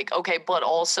that of like, okay, but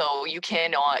also you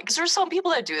cannot, because there's some people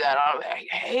that do that. I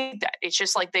hate that. It's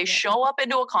just like they Yeah. show up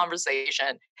into a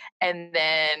conversation and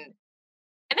then,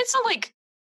 and it's not like,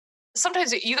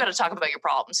 sometimes you got to talk about your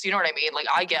problems. You know what I mean? Like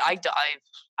I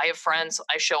have friends.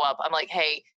 I show up. I'm like,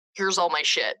 hey, here's all my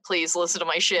shit. Please listen to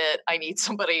my shit. I need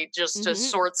somebody just to Mhm.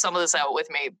 sort some of this out with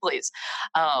me, please.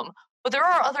 But there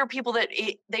are other people that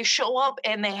they show up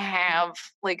and they have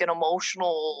like an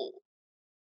emotional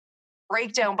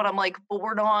breakdown. But I'm like, but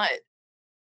we're not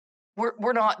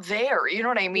there. You know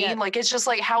what I Yeah. mean? Like it's just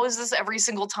like, how is this every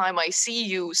single time I see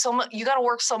you? You got to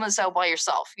work some of this out by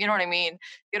yourself. You know what I mean?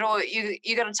 You got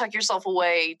to tuck yourself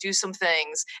away, do some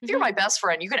things. If you're Mhm. my best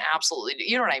friend, you can absolutely do.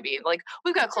 You know what I mean? Like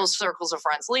we've got close circles of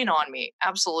friends. Lean on me,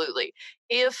 absolutely.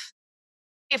 If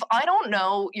I don't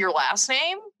know your last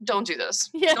name, don't do this.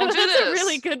 Yeah, Don't do that's a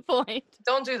really this. good point.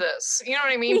 Don't do this. You know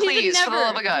what I mean? You would Please, for the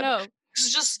love never. of God. No.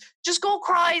 Just go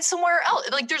cry somewhere else.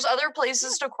 Like there's other Yeah.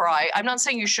 places to cry. I'm not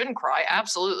saying you shouldn't cry,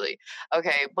 absolutely.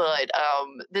 Okay, but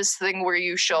this thing where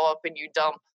you show up and you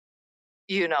dump,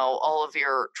 all of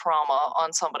your trauma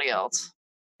on somebody Mhm. else.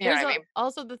 You know There's what I mean?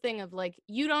 also the thing of like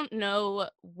you don't know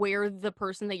where the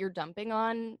person that you're dumping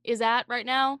on is at right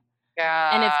now.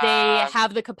 And if they Yeah.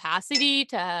 have the capacity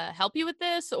to help you with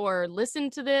this or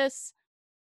listen to this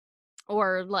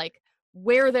or like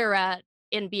where they're at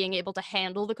in being able to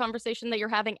handle the conversation that you're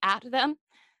having at them.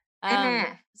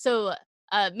 Mhm. So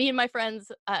me and my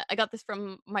friends, I got this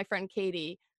from my friend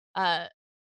Katie. Uh,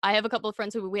 I have a couple of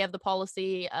friends who we have the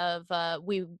policy of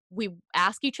we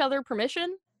ask each other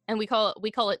permission, and we call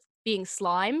it being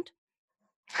slimed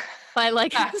by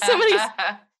like somebody's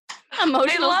I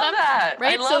emotional love stuff, that.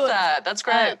 I right? love So that. That's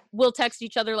great. we'll text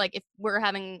each other, like if we're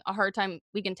having a hard time,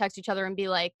 we can text each other and be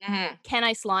like, Mhm. "Can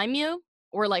I slime you?"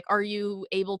 Or like, "Are you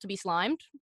able to be slimed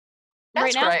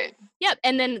right That's now?" great. Yep,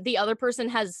 and then the other person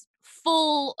has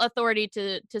full authority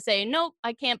to say, "Nope,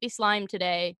 I can't be slimed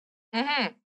today."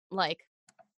 Mhm. Like,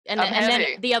 and I'm then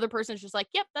heavy. the other person's just like,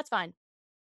 "Yep, that's fine."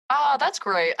 Ah, that's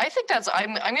great. I think that's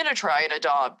I'm gonna try and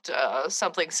adopt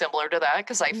something similar to that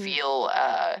because I Mhm. feel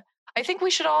I think we're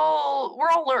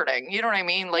all learning. You know what I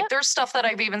mean? Like Yep. there's stuff that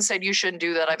I've even said you shouldn't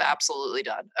do that I've absolutely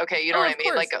done. Okay, you know Oh, what I of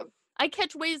mean? Like course. I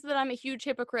catch ways that I'm a huge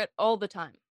hypocrite all the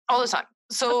time. all the time.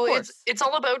 Of So course. it's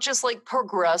all about just like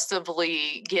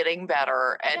progressively getting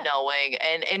better and Yeah. knowing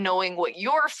and knowing what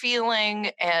you're feeling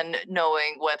and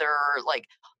knowing whether like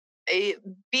it,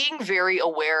 being very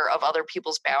aware of other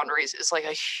people's boundaries is like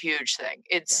a huge thing.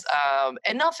 It's Yes.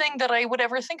 and nothing that I would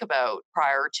ever think about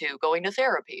prior to going to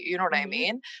therapy. You know what I Mhm.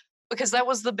 mean? Because that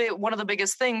was one of the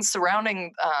biggest things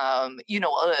surrounding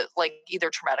like either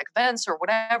traumatic events or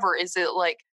whatever. Is it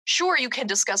like sure you can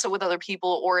discuss it with other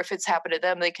people, or if it's happened to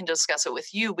them, they can discuss it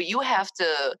with you, but you have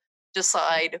to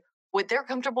decide what they're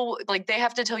comfortable like they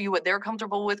have to tell you what they're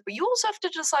comfortable with, but you also have to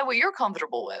decide what you're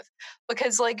comfortable with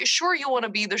because like sure you want to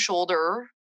be the shoulder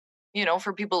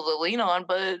for people to lean on,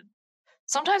 but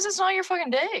sometimes it's not your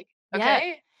fucking day. Yeah.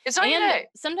 Okay, it's not your And day.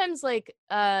 sometimes, like,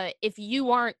 if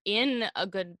you aren't in a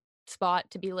good spot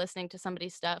to be listening to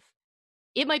somebody's stuff,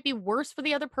 it might be worse for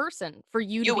the other person for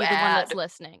you to You be the one that's add.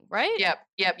 listening, right? Yep,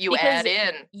 you Because add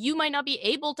in. you might not be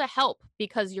able to help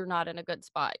because you're not in a good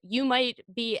spot. You might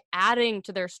be adding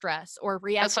to their stress or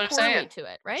That's react what I'm poorly saying. to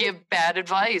it, right? Give bad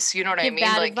advice, you know what I Give mean?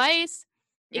 bad Like advice.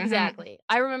 mhm, Exactly.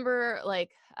 I remember,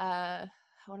 like, I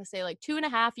wanna say, like,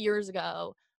 2.5 years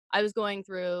ago, I was going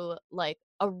through, like,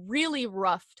 a really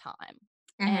rough time,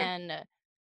 mhm, and,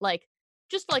 like,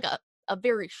 just, like, a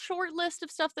very short list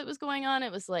of stuff that was going on.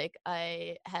 It was, like,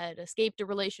 I had escaped a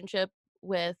relationship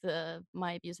with,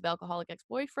 my abusive alcoholic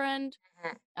ex-boyfriend,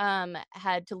 mhm.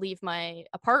 had to leave my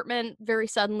apartment very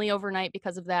suddenly overnight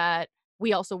because of that.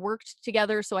 We also worked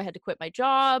together, so I had to quit my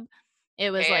job.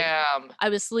 It was like Damn. I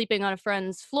was sleeping on a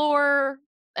friend's floor,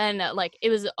 and, like, it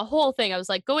was a whole thing. I was,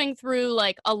 like, going through,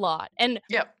 like, a lot, and,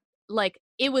 Yep. like,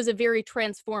 it was a very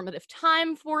transformative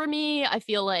time for me. I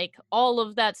feel like all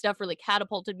of that stuff really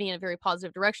catapulted me in a very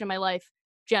positive direction in my life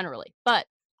generally, but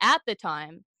at the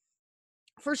time,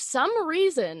 for some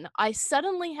reason, I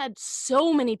suddenly had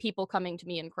so many people coming to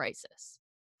me in crisis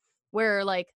where,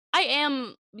 like, I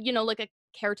am, like a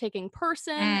caretaking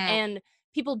person, Mm, and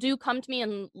people do come to me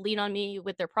and lean on me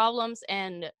with their problems,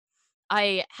 and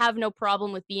I have no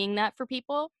problem with being that for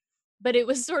people. But it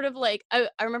was sort of like I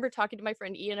remember talking to my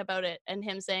friend Ian about it and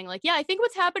him saying like, "Yeah, I think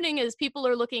what's happening is people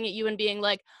are looking at you and being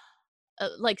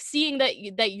like seeing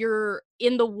that you're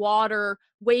in the water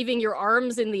waving your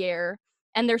arms in the air,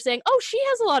 and they're saying, "Oh, she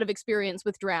has a lot of experience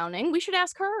with drowning. We should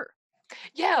ask her."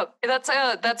 yeah, that's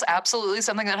absolutely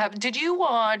something that happened. Did you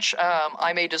watch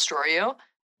I May Destroy You?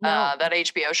 No. That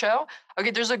HBO show? Okay,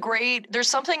 there's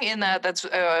something in that that's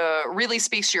really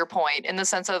speaks to your point in the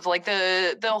sense of like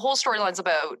the whole storyline's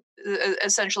about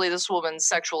essentially this woman's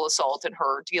sexual assault and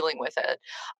her dealing with it.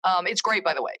 It's great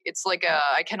by the way. It's like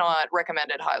I cannot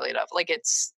recommend it highly enough. Like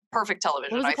it's perfect What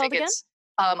television. was I it called think again? it's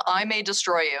I May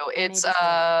Destroy You. I May It's Destroy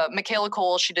You. Michaela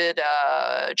Cole. She did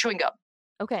Chewing Gum.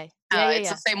 Okay. Yeah, yeah, It's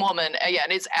the yeah. same woman. Yeah,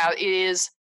 and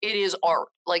it is art.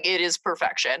 Like it is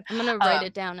perfection. I'm gonna write Um,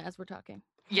 it down as we're talking.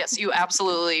 yes, you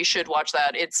absolutely should watch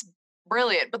that. It's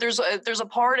brilliant. But there's a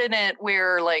part in it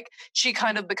where like she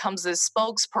kind of becomes this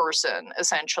spokesperson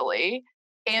essentially.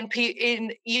 And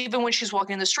even when she's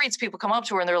walking in the streets, people come up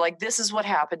to her and they're like, "This is what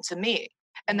happened to me."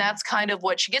 And Yeah. that's kind of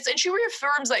what she gets. And she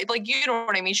reaffirms that, like, you know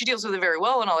what I mean? She deals with it very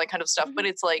well and all that kind of stuff. But Mhm.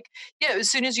 it's like, yeah, as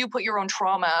soon as you put your own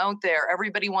trauma out there,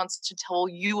 everybody wants to tell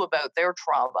you about their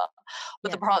trauma.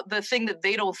 But Yeah. the thing that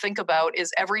they don't think about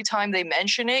is every time they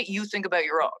mention it, you think about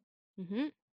your own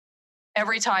Mhm.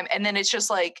 every time. And then it's just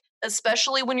like,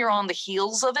 especially when you're on the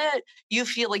heels of it, you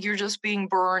feel like you're just being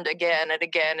burned again and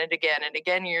again and again and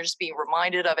again. And you're just being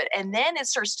reminded of it. And then it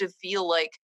starts to feel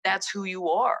like that's who you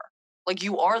are. Like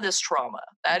you are this trauma.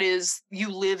 That is, you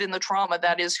live in the trauma.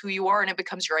 That is who you are. And it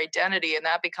becomes your identity. And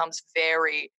that becomes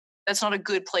that's not a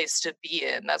good place to be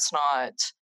in. That's not,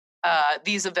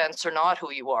 these events are not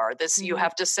who you are. You Mhm.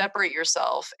 have to separate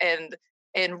yourself and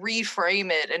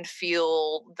reframe it and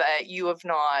feel that you have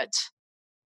not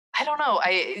I don't know.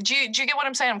 Do you get what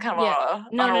I'm saying? I'm kind of Yeah.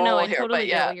 on No, a no, no, roll I here, but totally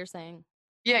get yeah, what you're saying.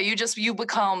 Yeah, you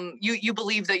become you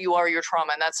believe that you are your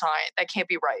trauma, and that can't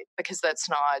be right, because that's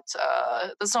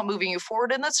not moving you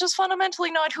forward, and that's just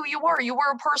fundamentally not who you are. You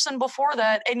were a person before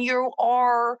that, and you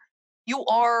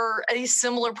are a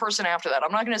similar person after that.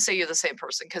 I'm not going to say you're the same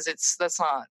person, because that's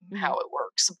not Hmm. how it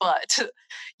works. But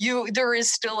there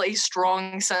is still a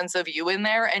strong sense of you in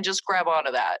there, and just grab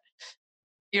onto that.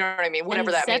 You know what I mean?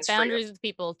 Whatever And that set means for you. boundaries with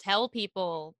people. Tell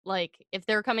people, like, if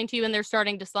they're coming to you and they're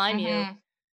starting to slime you, Hmm.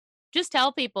 just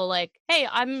tell people, like, hey,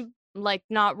 I'm like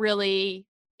not really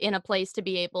in a place to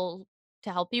be able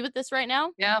to help you with this right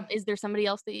now. Yeah. Is there somebody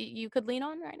else that you could lean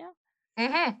on right now?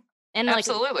 Hmm. And like,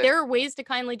 Absolutely. there are ways to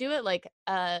kindly do it. Like,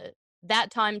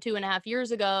 that time 2.5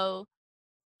 years ago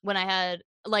when I had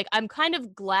like, I'm kind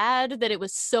of glad that it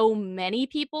was so many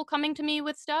people coming to me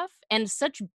with stuff and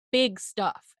such big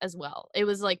stuff as well. It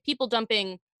was like people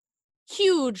dumping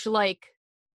huge, like,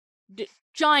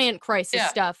 giant crisis Yeah.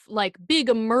 stuff, like big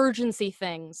emergency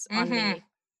things on Hmm. me.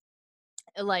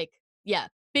 Like, yeah,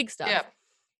 big Yeah. stuff.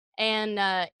 And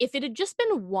if it had just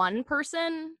been one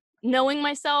person, knowing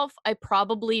myself, I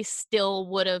probably still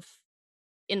would have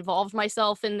involved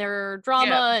myself in their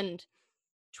Yeah. drama and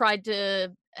tried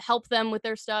to help them with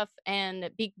their stuff.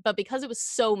 But because it was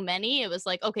so many, it was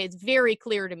like, okay, it's very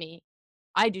clear to me.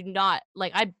 I do not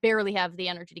like. I barely have the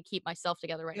energy to keep myself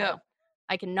together right Yeah. now.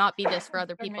 I cannot be this for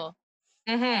other Pardon me. people.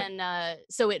 Mhm. And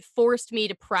so it forced me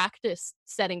to practice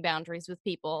setting boundaries with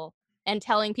people and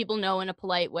telling people no in a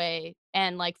polite way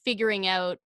and like figuring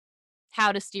out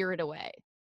how to steer it away.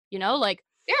 Like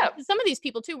Yeah. some of these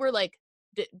people too were like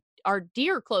d- are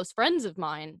dear close friends of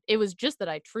mine. It was just that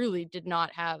I truly did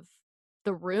not have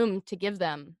the room to give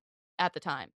them at the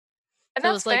time. And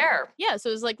So that's it's like, fair. yeah, so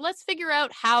it's like, let's figure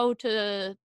out how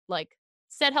to like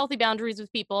set healthy boundaries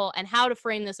with people and how to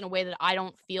frame this in a way that I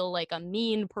don't feel like a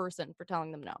mean person for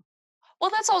telling them no. Well,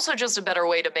 that's also just a better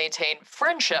way to maintain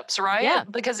friendships, right? Yeah,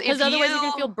 Because because if otherwise you're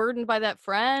gonna feel burdened by that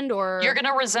friend you're or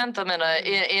gonna resent them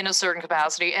mhm, in a certain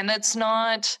capacity, and that's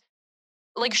not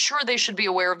like, sure, they should be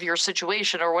aware of your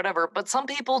situation or whatever, but some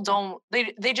people don't.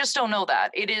 They just don't know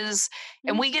that it is.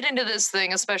 And mhm, we get into this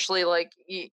thing, especially like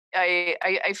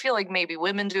I feel like maybe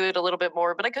women do it a little bit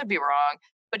more, but I could be wrong.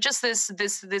 But just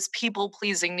this people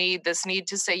pleasing need, this need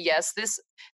to say yes,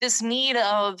 this need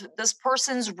of this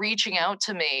person's reaching out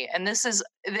to me, and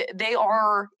they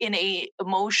are in a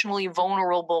emotionally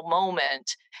vulnerable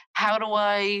moment. How do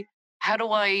I how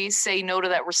do I say no to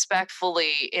that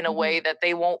respectfully in a way mhm, that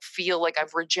they won't feel like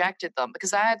I've rejected them?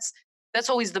 Because that's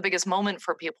always the biggest moment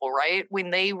for people, right?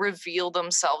 When they reveal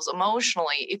themselves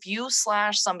emotionally. If you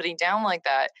slash somebody down like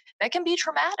that, that can be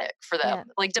traumatic for them, yeah,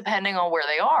 like depending on where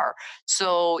they are.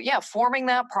 So yeah, forming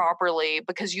that properly,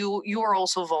 because you are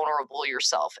also vulnerable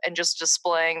yourself, and just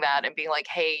displaying that and being like,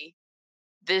 hey,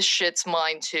 this shit's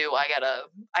mine too. I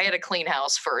gotta clean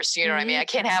house first. You know what I mean? mhm, I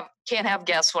can't have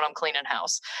guests when I'm cleaning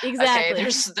house. Okay, exactly.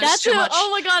 there's That's too a much.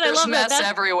 oh my god, I There's love that. mess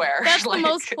That's everywhere. that's the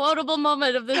most Like, quotable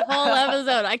moment of this whole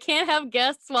episode. I can't have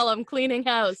guests while I'm cleaning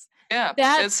house. yeah,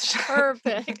 That's it's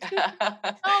perfect.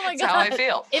 Oh my it's how I god.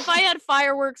 feel. If I had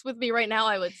fireworks with me right now,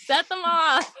 I would set them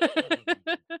off.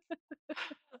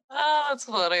 Oh, that's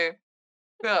funny.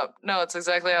 Yeah, no, it's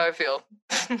exactly how I feel.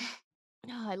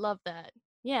 Oh, I love that.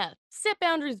 Yeah, set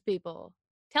boundaries, people.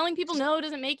 Telling people no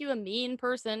doesn't make you a mean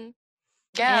person.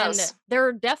 And Yes. there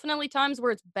are definitely times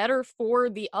where it's better for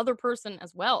the other person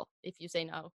as well if you say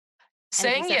no and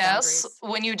if you Saying set yes boundaries.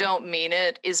 when you don't mean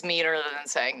it is meaner than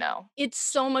saying no. It's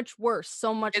so much worse,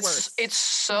 so much It's worse.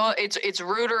 so it's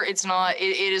ruder. It's not.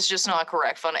 It is just not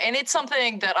correct fun, and it's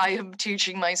something that I am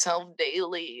teaching myself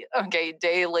daily. Okay,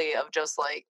 daily, of just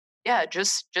like, yeah,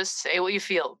 just say what you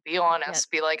feel. Be Yeah. honest.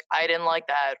 Be like, I didn't like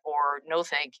that, or no,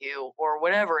 thank you, or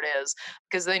whatever it is.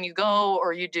 Because then you go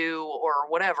or you do or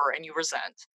whatever, and you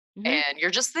resent, Mhm. and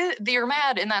you're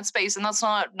mad in that space, and that's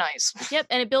not nice. Yep,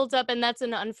 and it builds up and that's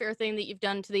an unfair thing that you've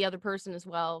done to the other person as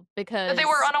well That they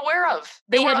were because unaware of.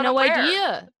 They they were had no unaware.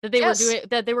 idea that they were Yes. doing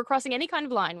that they were crossing any kind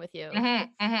of line with you. Hmm.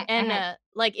 Hmm. And Hmm.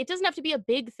 like it doesn't have to be a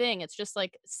big thing. It's just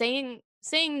like saying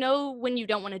no when you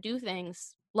don't want to do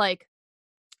things. Like,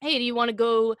 "Hey, do you want to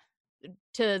go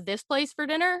to this place for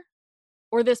dinner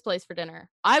or this place for dinner?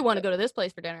 I want to go to this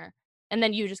place for dinner." And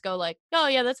then you just go like, "Oh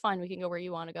yeah, that's fine. We can go where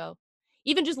you want to go."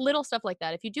 Even just little stuff like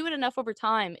that. If you do it enough over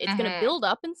time, it's going to Hmm. build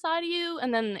up inside of you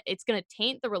and then it's going to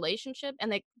taint the relationship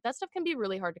and that stuff can be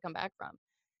really hard to come back from.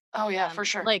 Oh yeah, for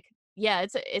sure. Like yeah,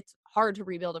 it's hard to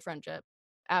rebuild a friendship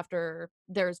after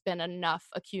there's been enough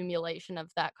accumulation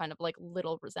of that kind of like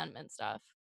little resentment stuff.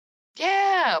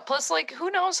 Yeah, plus, like, who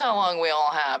knows how long we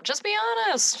all have? Just be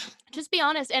honest. Just be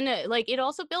honest and like it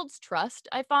also builds trust,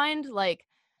 I find. Like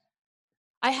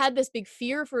I had this big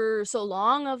fear for so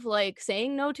long of, like,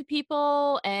 saying no to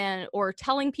people or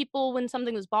telling people when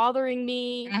something was bothering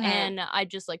me, Mhm. and I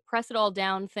just, like, press it all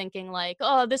down thinking, like,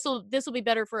 "Oh, this'll be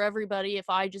better for everybody if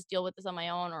I just deal with this on my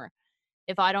own, or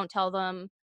if I don't tell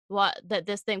them what that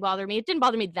this thing bothered me." It didn't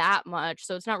bother me that much,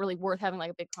 so it's not really worth having,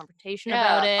 like, a big confrontation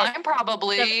about Yeah, it. I'm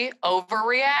So probably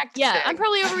yeah, I'm overreacting.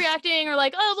 probably overreacting or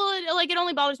like, "Oh, well, it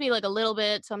only bothers me, like, a little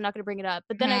bit, so I'm not gonna bring it up."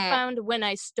 But then I Mhm. found when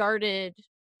I started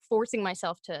forcing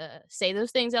myself to say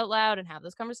those things out loud and have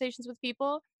those conversations with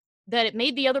people, that it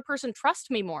made the other person trust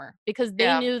me more because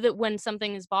they Yeah, knew that when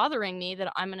something is bothering me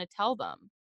that I'm gonna tell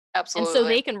them, and so absolutely.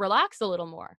 they can relax a little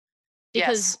more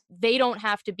because Yes. they don't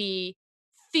have to be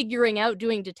figuring out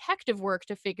doing detective work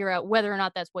to figure out whether or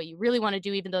not that's what you really wanna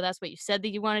do, even though that's what you said that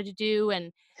you wanted to do,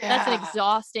 and that's an Yeah.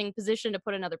 exhausting position to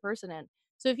put another person in.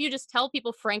 So if you just tell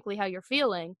people frankly how you're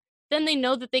feeling, then they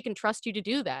know that they can trust you to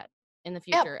do that in the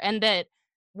Yep. future, and that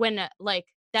when,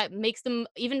 that makes them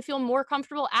even feel more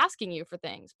comfortable asking you for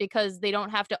things because they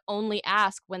don't have to only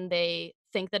ask when they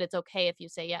think that it's okay if you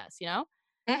say yes, you know?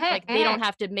 Mhm, Like, they don't mhm.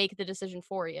 have to make the decision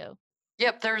for you.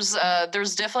 Yep,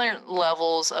 there's different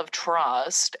levels of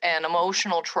trust, and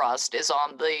emotional trust is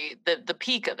on the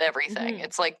peak of everything. Mhm.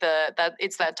 It's like that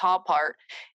top part,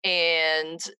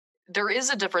 and there is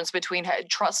a difference between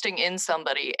trusting in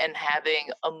somebody and having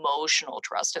emotional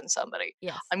trust in somebody.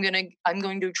 Yes. I'm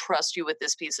going to trust you with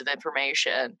this piece of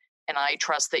information, and I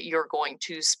trust that you're going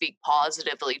to speak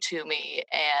positively to me,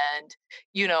 and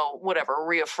whatever,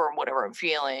 reaffirm whatever I'm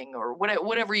feeling, or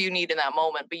whatever you need in that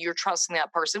moment. But you're trusting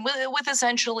that person with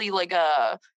essentially like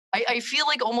I feel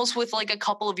like almost with like a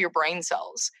couple of your brain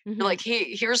cells. You're Mhm. like,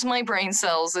 hey, here's my brain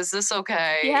cells. Is this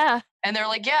okay? Yeah. And they're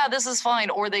like, yeah, this is fine.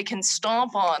 Or they can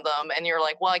stomp on them, and you're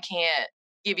like, well, I can't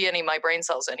give you any of my brain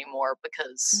cells anymore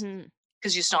because Mhm.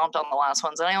 you stomped on the last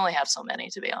ones, and I only have so many,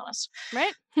 to be honest.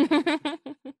 Right?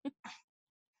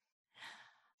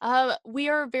 We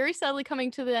are very sadly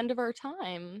coming to the end of our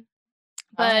time,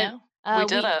 Oh but, yeah, we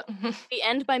did we it. we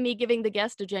end by me giving the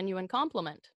guest a genuine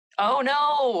compliment. Oh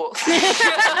no.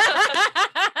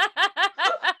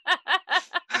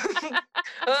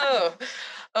 Oh.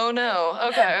 Oh no.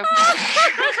 Okay.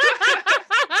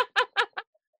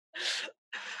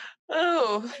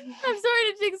 Oh. I'm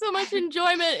sorry to take so much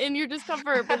enjoyment in your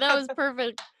discomfort, but that was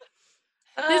perfect.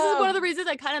 This is one of the Oh. reasons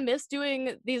I kinda miss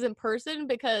doing these in person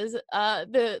because,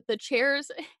 the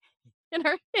chairs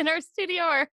in our studio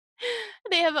are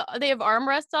they have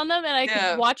armrests on them, and I could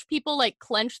Yeah. watch people, like,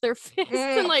 clench their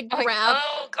fists and, like, Like, grab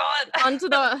oh god. onto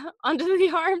the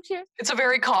armchair. It's a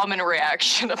very common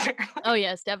reaction Oh, apparently.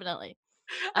 yes, definitely.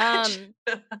 Um,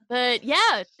 but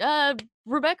yeah,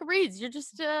 Rebecca Reeds, you're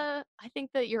just, I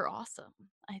think that you're awesome.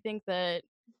 I think that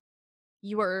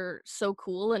you are so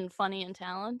cool and funny and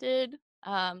talented.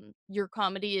 Your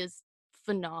comedy is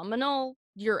phenomenal.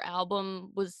 Your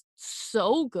album was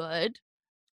so good,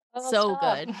 Oh, so stop.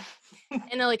 good.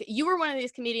 And, like, you were one of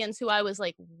these comedians who I was,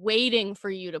 like, waiting for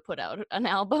you to put out an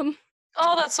album.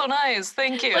 Oh, that's so nice.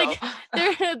 Thank you. Like,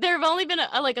 there have only been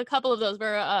like, a couple of those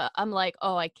where, I'm like,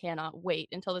 "Oh, I cannot wait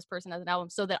until this person has an album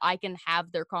so that I can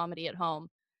have their comedy at home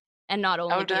and not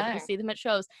Oh, only be able to dang. see them at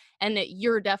shows." And that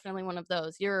you're definitely one of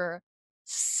those. You're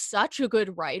such a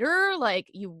good writer, like,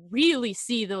 you really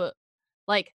see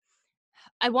like,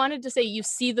 I wanted to say you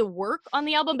see the work on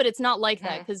the album, but it's not like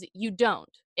that Mhm. because you don't.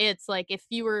 It's like if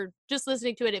you were just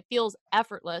listening to it, it feels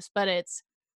effortless, but it's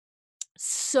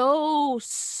so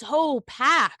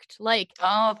packed. Like,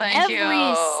 Oh, thank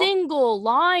every you. single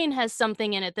line has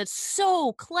something in it that's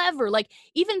so clever. Like,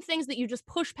 even things that you just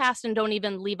push past and don't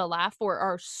even leave a laugh for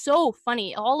are so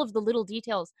funny. All of the little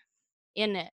details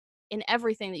in it, in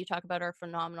everything that you talk about are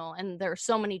phenomenal, and there are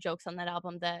so many jokes on that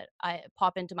album that I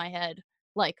pop into my head,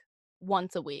 like,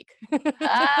 once a week.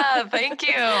 Ah, thank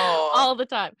you. All the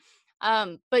time.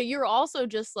 But you're also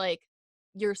just, like,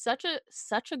 you're such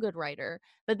a good writer,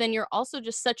 but then you're also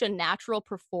just such a natural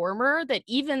performer that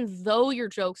even though your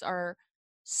jokes are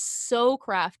so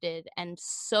crafted and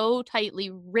so tightly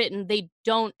written, they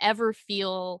don't ever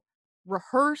feel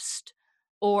rehearsed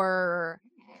or,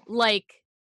 like,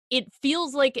 it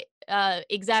feels like,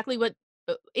 exactly what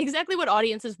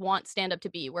audiences want stand-up to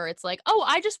be, where it's like, "Oh,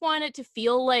 I just want it to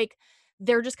feel like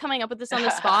they're just coming up with this on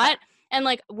the spot, and,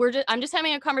 like, I'm just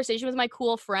having a conversation with my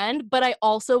cool friend, but I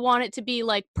also want it to be,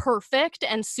 like, perfect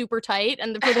and super tight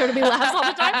and for there to be laughs all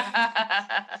the time."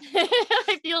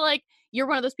 I feel like you're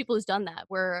one of those people who's done that,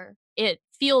 where it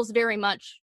feels very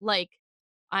much like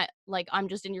I'm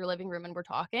just in your living room and we're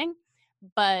talking,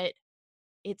 but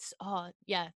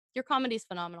yeah, your comedy's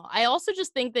phenomenal. I also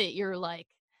just think that you're, like,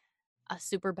 a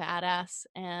super badass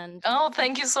and Oh,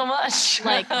 thank you so much.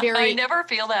 like I very never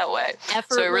feel that way.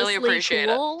 So I really effortlessly appreciate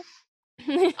it. cool.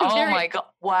 Oh Very my god.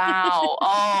 Wow.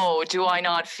 Oh, do I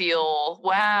not feel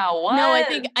wow, No,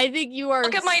 what? I think you are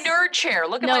Look at my nerd chair.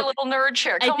 Look at my no, little nerd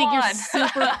chair. I Come think you're on.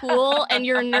 super cool, and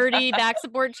your nerdy back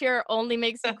support chair only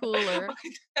makes you cooler.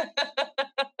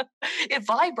 It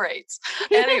vibrates.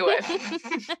 Anyway.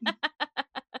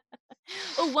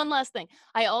 Oh, one last thing.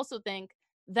 I also think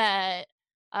that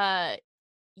uh,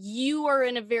 you are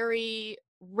in a very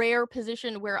rare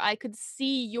position where I could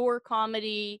see your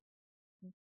comedy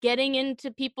getting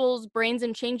into people's brains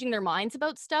and changing their minds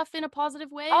about stuff in a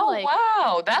positive way. Oh, Like,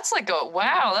 wow. That's like a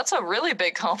wow. That's a really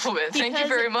big compliment. Thank you because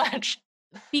very much.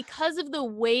 because of the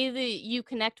way that you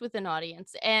connect with an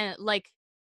audience and like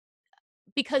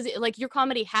because like your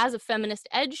comedy has a feminist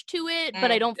edge to it,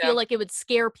 but I don't Yeah. feel like it would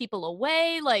scare people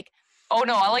away. Like, Oh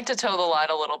no, I like to toe the line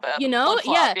a little bit. you know, Flip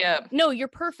flop, yeah. yeah. No, you're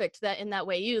perfect that in that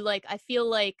way. You like I feel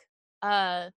like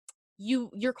uh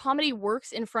your comedy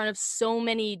works in front of so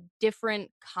many different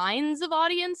kinds of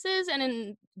audiences and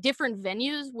in different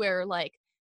venues where like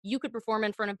you could perform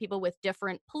in front of people with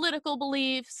different political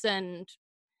beliefs and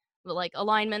like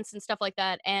alignments and stuff like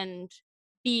that and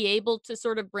be able to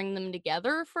sort of bring them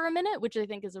together for a minute, which I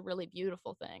think is a really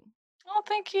beautiful thing. Oh,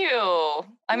 thank you.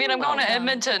 I mean, You're I'm going to welcome.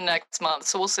 Edmonton next month,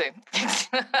 so we'll see.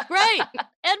 Great.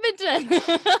 Edmonton.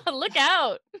 Look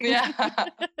out. Yeah.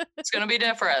 It's going to be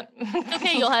different.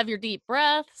 Okay, you'll have your deep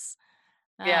breaths.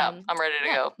 Yeah, I'm ready to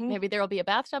go. Maybe there'll be a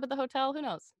bathtub at the hotel. Who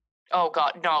knows? Oh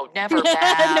god, no, never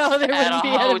bath No, there at wouldn't a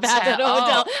be a bath at a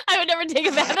hotel. hotel. I would never take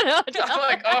a bath at a hotel. I'm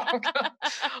like, oh god.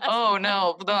 Oh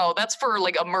no, that's for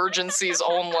like emergencies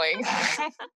only.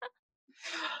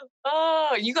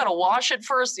 Oh, you gotta wash it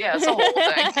first. Yeah, it's a whole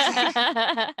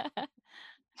thing.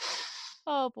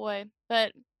 Oh boy.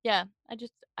 But yeah,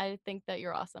 I think that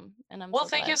you're awesome. And I'm Well, so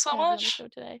thank glad you so to have you on the much. show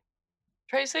today.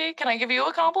 Tracy, can I give you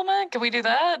a compliment? Can we do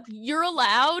that? You're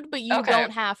allowed, but you Okay.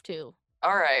 don't have to.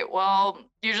 All right. Well,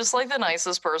 you're just like the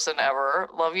nicest person ever.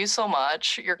 Love you so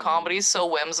much. Your comedy's so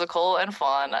whimsical and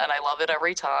fun, and I love it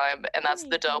every time. And that's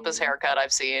the Thank dopest you. haircut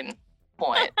I've seen.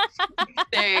 Point.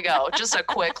 There you go. Just a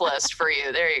quick list for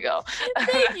you. There you go.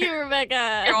 Thank you,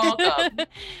 Rebecca. You're welcome.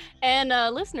 And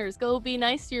listeners, go be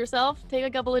nice to yourself. Take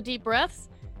a couple of deep breaths.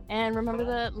 And remember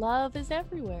that love is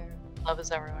everywhere. Love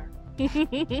is everywhere.